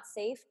or not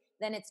safe,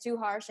 then it's too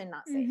harsh and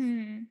not safe.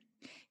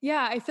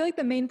 Yeah, I feel like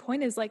the main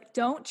point is like,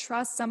 don't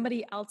trust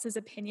somebody else's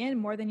opinion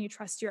more than you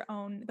trust your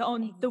own,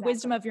 the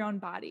wisdom of your own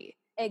body.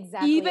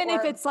 Exactly. Even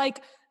if it's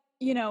like,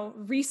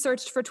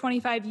 researched for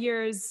 25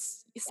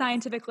 years,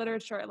 scientific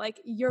literature,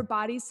 like your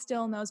body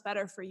still knows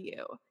better for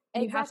you.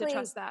 And you have to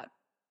trust that.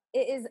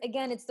 It is,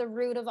 again, it's the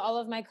root of all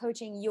of my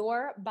coaching.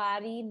 Your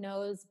body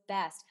knows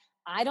best.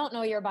 I don't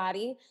know your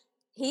body.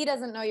 He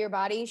doesn't know your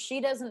body.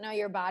 She doesn't know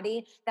your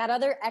body. That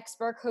other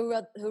expert who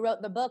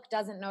wrote the book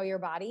doesn't know your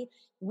body.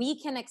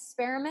 We can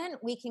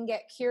experiment. We can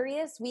get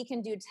curious. We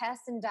can do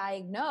tests and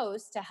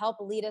diagnose to help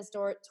lead us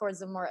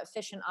towards a more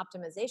efficient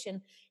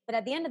optimization. But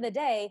at the end of the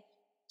day,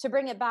 to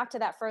bring it back to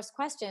that first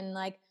question,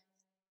 like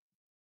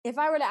if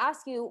I were to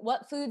ask you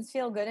what foods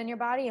feel good in your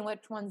body and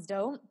which ones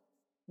don't,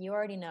 you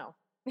already know.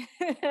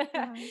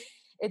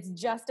 It's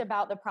just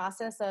about the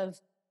process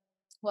of,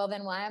 well,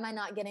 then why am I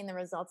not getting the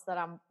results that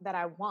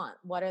I want?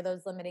 What are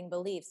those limiting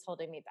beliefs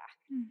holding me back?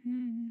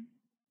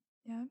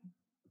 Yeah.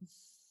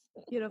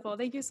 Beautiful.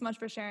 Thank you so much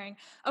for sharing.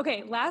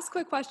 Okay, last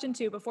quick question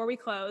too before we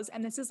close,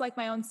 and this is like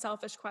my own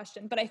selfish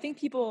question, but I think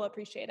people will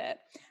appreciate it.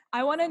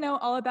 I want to know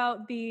all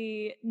about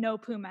the no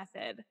poo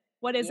method.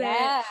 What is it?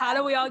 How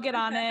do we all get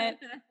on it?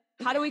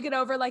 How do we get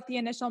over like the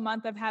initial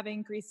month of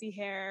having greasy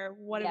hair?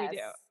 What do we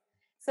do?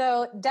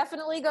 So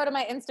definitely go to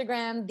my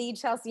Instagram, the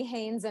Chelsea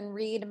Haynes, and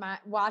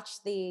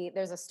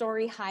there's a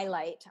story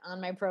highlight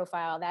on my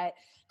profile that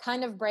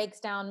kind of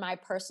breaks down my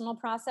personal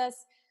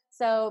process.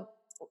 So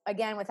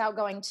again, without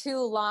going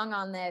too long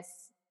on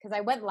this, because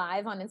I went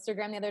live on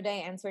Instagram the other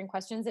day answering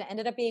questions, and it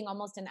ended up being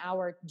almost an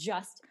hour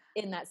just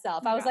in that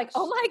self. I was like,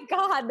 oh my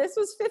God, this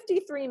was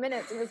 53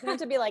 minutes. It was meant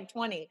to be like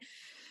 20.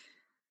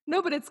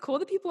 No, but it's cool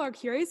that people are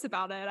curious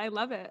about it. I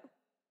love it.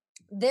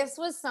 This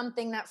was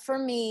something that for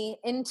me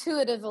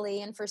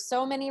intuitively and for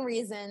so many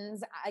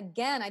reasons,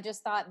 again, I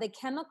just thought the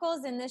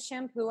chemicals in this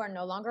shampoo are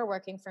no longer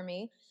working for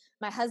me.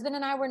 My husband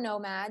and I were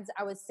nomads.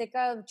 I was sick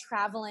of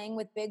traveling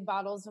with big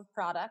bottles of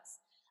products.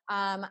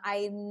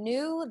 I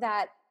knew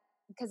that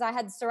because I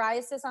had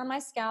psoriasis on my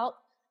scalp,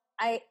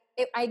 I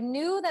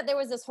knew that there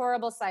was this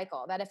horrible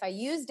cycle that if I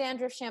used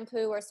dandruff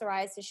shampoo or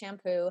psoriasis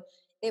shampoo,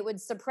 it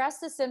would suppress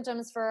the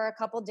symptoms for a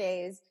couple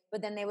days,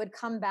 but then they would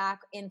come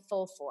back in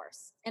full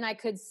force. And I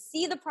could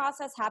see the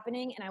process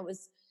happening, and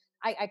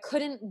I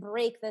couldn't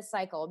break this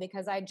cycle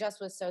because I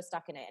just was so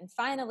stuck in it. And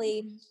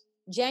finally,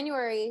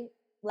 January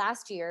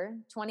last year,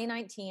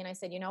 2019, I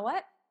said, you know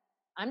what?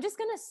 I'm just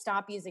going to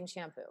stop using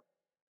shampoo.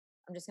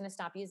 I'm just going to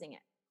stop using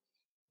it.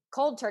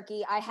 Cold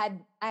turkey, I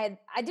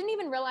didn't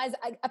even realize,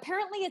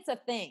 apparently it's a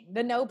thing,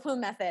 the no poo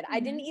method. I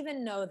didn't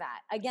even know that.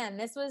 Again,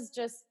 this was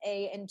just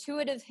a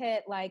intuitive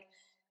hit. Like,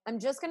 I'm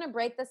just going to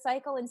break the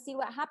cycle and see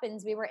what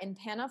happens. We were in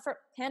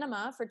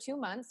Panama for 2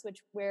 months,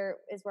 which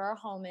is where our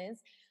home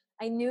is.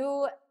 I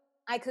knew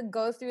I could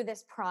go through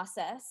this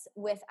process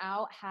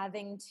without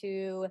having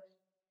to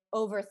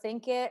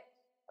overthink it,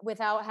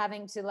 without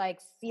having to like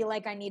feel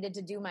like I needed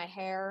to do my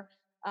hair.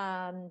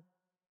 And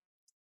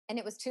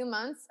it was 2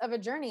 months of a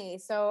journey.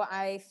 So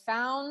I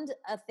found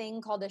a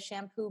thing called a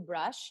shampoo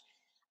brush.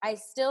 I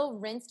still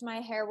rinsed my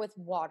hair with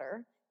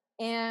water.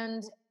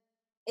 And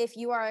if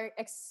you're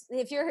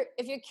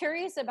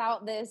curious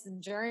about this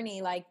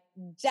journey, like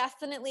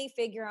definitely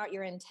figure out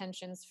your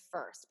intentions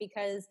first,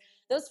 because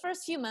those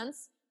first few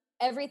months,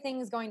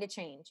 everything is going to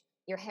change.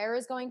 Your hair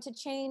is going to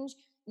change.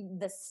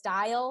 The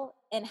style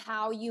and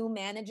how you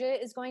manage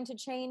it is going to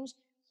change.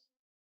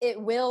 It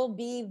will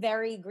be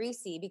very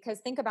greasy,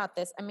 because think about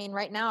this. I mean,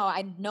 right now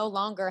I no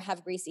longer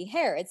have greasy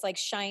hair. It's like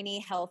shiny,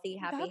 healthy,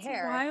 happy That's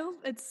hair. wild.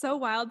 It's so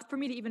wild for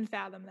me to even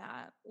fathom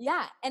that.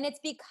 Yeah. And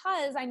it's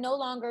because I no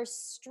longer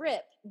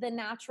strip the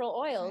natural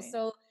oils. Right.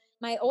 So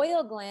my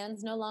oil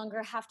glands no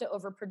longer have to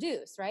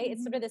overproduce, right?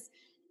 It's sort of this,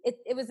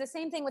 it was the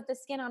same thing with the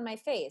skin on my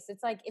face.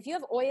 It's like, if you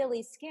have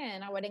oily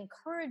skin, I would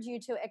encourage you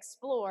to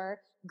explore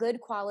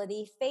good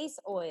quality face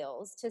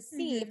oils to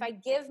see if I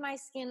give my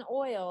skin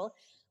oil,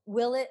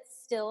 will it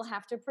still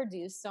have to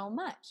produce so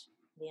much?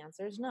 The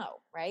answer is no,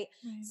 right?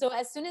 So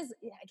as soon as,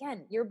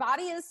 again, your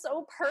body is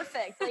so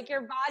perfect. Like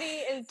your body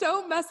is.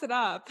 Don't mess it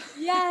up.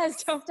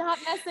 Yes, stop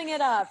messing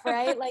it up,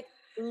 right? Like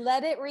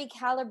let it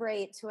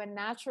recalibrate to a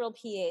natural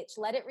pH.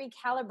 Let it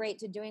recalibrate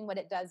to doing what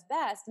it does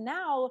best.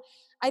 Now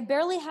I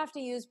barely have to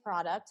use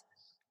product.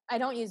 I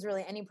don't use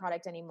really any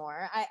product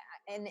anymore.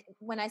 And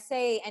when I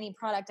say any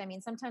product, I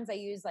mean sometimes I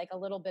use like a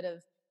little bit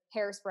of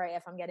hairspray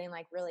if I'm getting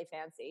like really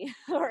fancy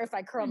or if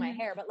I curl my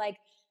hair. But like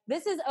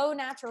this is au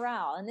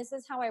natural, and this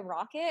is how I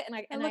rock it.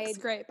 It looks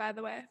great, by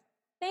the way.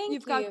 Thank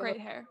You've you. got great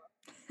hair.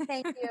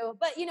 Thank you.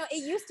 But you know,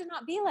 it used to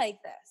not be like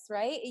this,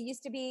 right? It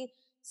used to be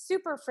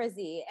super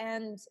frizzy,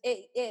 and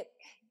it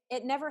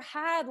never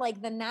had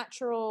like the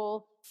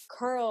natural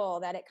curl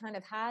that it kind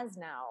of has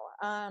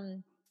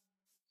now.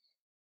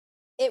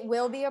 It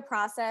will be a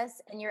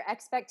process, and your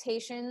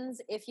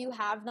expectations, if you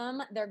have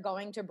them, they're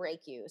going to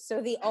break you.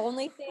 So the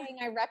only thing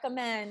I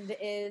recommend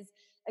is,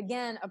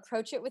 again,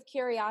 approach it with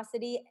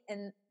curiosity.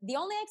 And the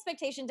only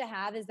expectation to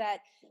have is that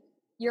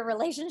your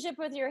relationship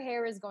with your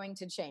hair is going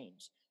to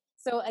change.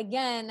 So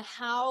again,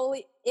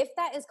 if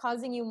that is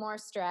causing you more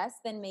stress,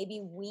 then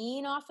maybe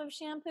wean off of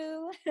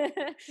shampoo,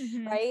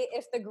 right?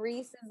 If the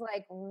grease is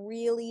like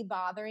really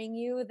bothering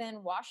you,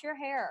 then wash your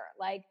hair.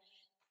 Like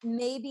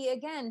maybe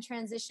again,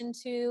 transition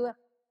to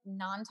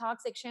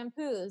non-toxic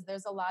shampoos.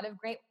 There's a lot of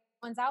great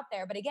ones out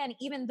there. But again,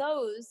 even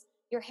those,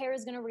 your hair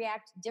is going to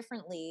react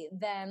differently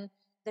than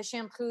the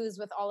shampoos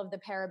with all of the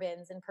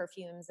parabens and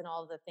perfumes and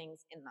all of the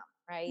things in them,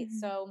 right?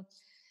 So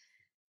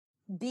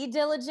be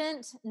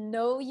diligent,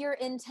 know your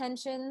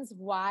intentions.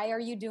 Why are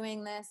you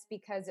doing this?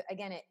 Because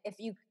again, if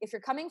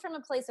you're coming from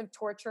a place of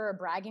torture or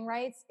bragging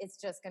rights, it's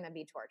just going to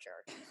be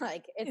torture.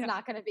 Like it's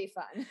not going to be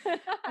fun.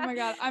 Oh my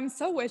God. I'm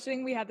so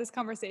wishing we had this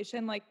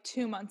conversation like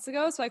 2 months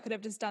ago, so I could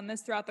have just done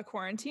this throughout the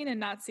quarantine and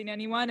not seen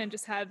anyone and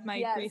just had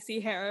my greasy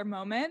hair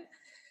moment.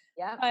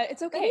 Yeah. But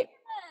it's okay. But even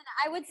then,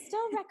 I would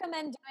still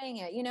recommend doing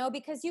it,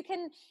 because you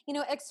can,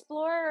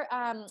 explore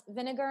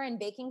vinegar and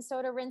baking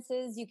soda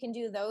rinses. You can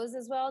do those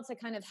as well to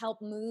kind of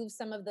help move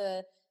some of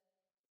the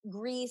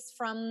grease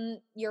from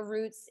your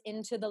roots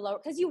into the lower,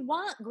 because you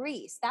want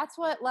grease. That's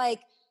what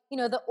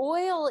the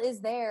oil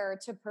is there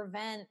to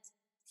prevent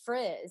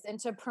frizz and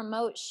to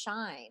promote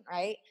shine,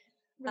 right?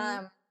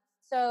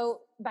 So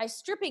by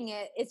stripping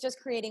it, it's just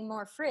creating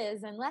more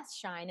frizz and less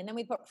shine. And then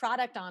we put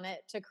product on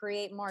it to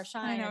create more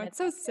shine. I know, it's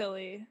so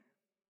silly.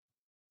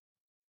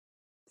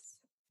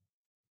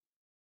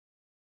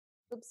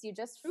 Oops, you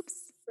just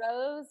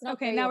froze. Nope,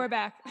 okay, now we're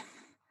back.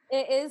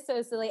 It is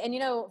so silly. And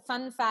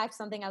fun fact,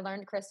 something I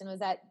learned, Kristen, was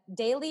that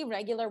daily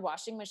regular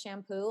washing with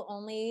shampoo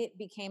only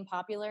became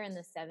popular in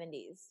the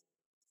 70s.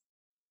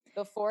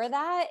 Before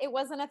that, it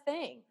wasn't a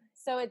thing.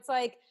 So it's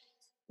like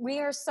we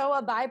are so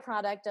a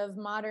byproduct of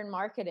modern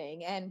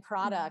marketing and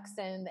products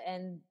and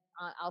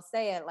I'll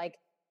say it, like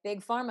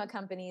big pharma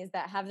companies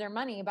that have their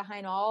money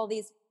behind all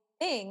these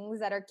things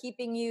that are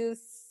keeping you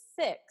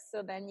sick.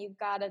 So then you've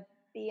got to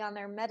be on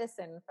their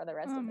medicine for the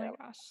rest of your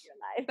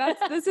life.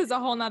 This is a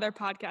whole nother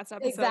podcast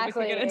episode.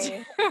 Exactly. We could get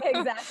into.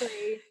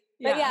 Exactly.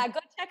 But yeah, go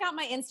check out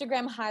my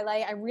Instagram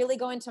highlight. I really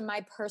go into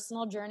my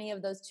personal journey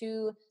of those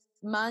 2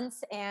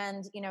 months.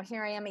 And,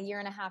 here I am a year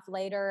and a half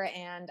later,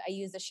 and I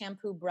use a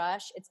shampoo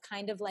brush. It's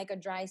kind of like a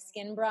dry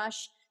skin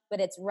brush, but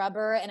it's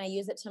rubber, and I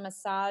use it to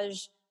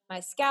massage my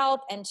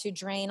scalp and to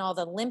drain all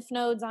the lymph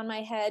nodes on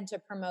my head to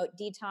promote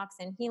detox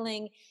and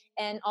healing,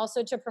 and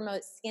also to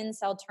promote skin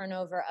cell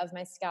turnover of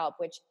my scalp,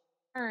 which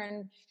in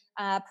turn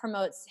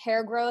promotes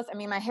hair growth. I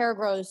mean, my hair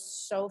grows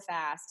so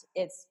fast.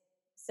 It's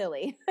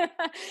silly.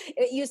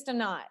 It used to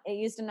not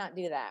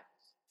do that.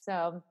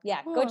 So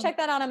yeah, Go check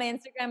that out on my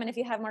Instagram. And if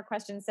you have more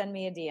questions, send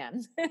me a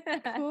DM.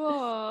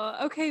 Cool.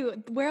 Okay.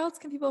 Where else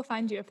can people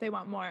find you if they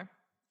want more?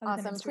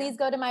 Awesome. Please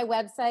go to my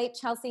website,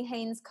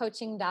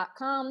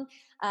 chelseahainescoaching.com.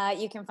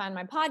 You can find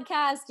my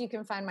podcast. You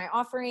can find my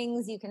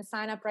offerings. You can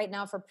sign up right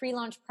now for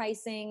pre-launch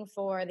pricing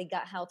for the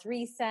Gut Health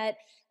Reset.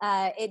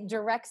 It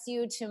directs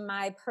you to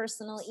my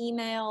personal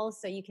email,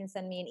 so you can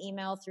send me an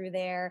email through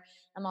there.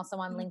 I'm also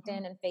on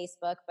LinkedIn and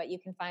Facebook, but you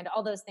can find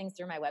all those things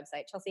through my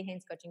website,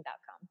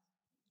 chelseahainescoaching.com.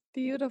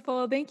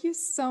 Beautiful. Thank you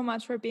so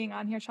much for being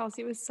on here,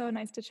 Chelsea. It was so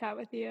nice to chat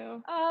with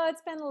you. Oh,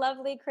 it's been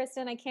lovely,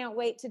 Kristen. I can't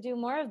wait to do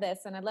more of this.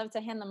 And I'd love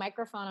to hand the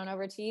microphone on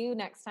over to you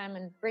next time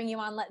and bring you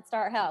on Let's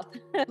Start Health.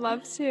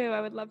 Love to. I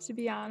would love to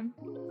be on.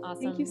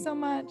 Awesome. Thank you so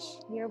much.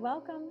 You're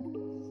welcome.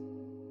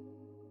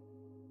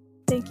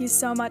 Thank you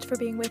so much for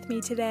being with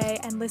me today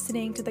and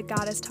listening to the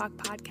Goddess Talk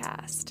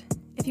podcast.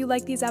 If you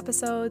like these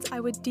episodes, I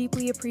would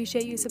deeply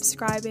appreciate you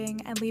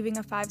subscribing and leaving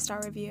a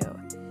 5-star review.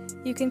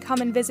 You can come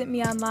and visit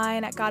me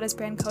online at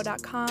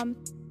goddessbrandco.com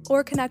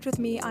or connect with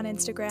me on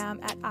Instagram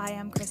at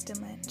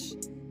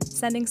 @IamKristenLynch.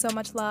 Sending so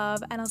much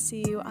love, and I'll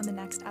see you on the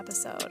next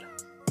episode.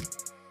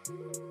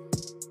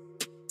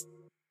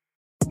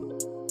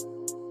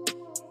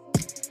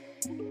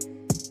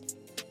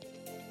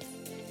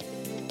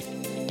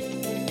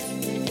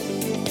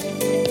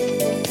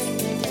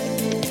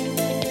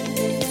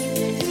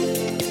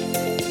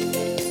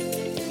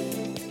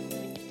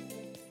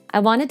 I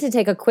wanted to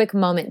take a quick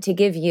moment to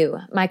give you,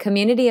 my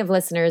community of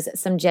listeners,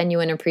 some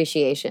genuine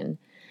appreciation.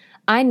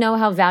 I know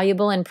how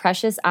valuable and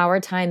precious our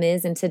time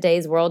is in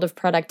today's world of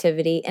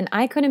productivity, and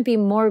I couldn't be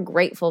more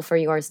grateful for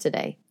yours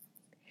today.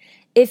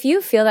 If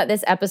you feel that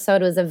this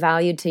episode was of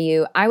value to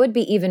you, I would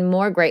be even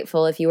more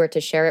grateful if you were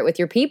to share it with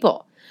your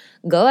people.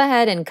 Go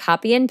ahead and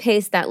copy and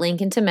paste that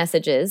link into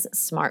messages.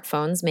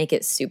 Smartphones make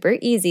it super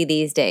easy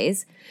these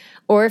days.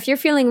 Or if you're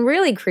feeling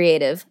really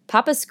creative,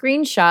 pop a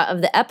screenshot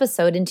of the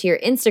episode into your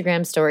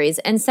Instagram stories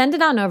and send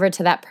it on over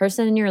to that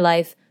person in your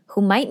life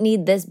who might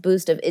need this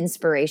boost of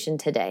inspiration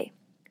today.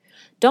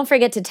 Don't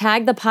forget to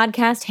tag the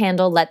podcast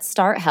handle Let's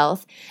Start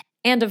Health,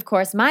 and of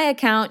course my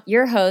account,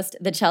 your host,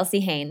 the Chelsea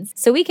Haynes,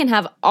 so we can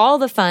have all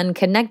the fun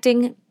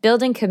connecting,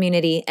 building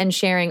community, and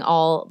sharing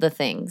all the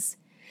things.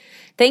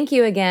 Thank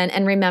you again,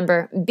 and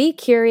remember, be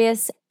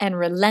curious and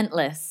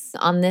relentless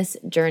on this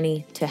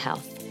journey to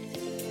health.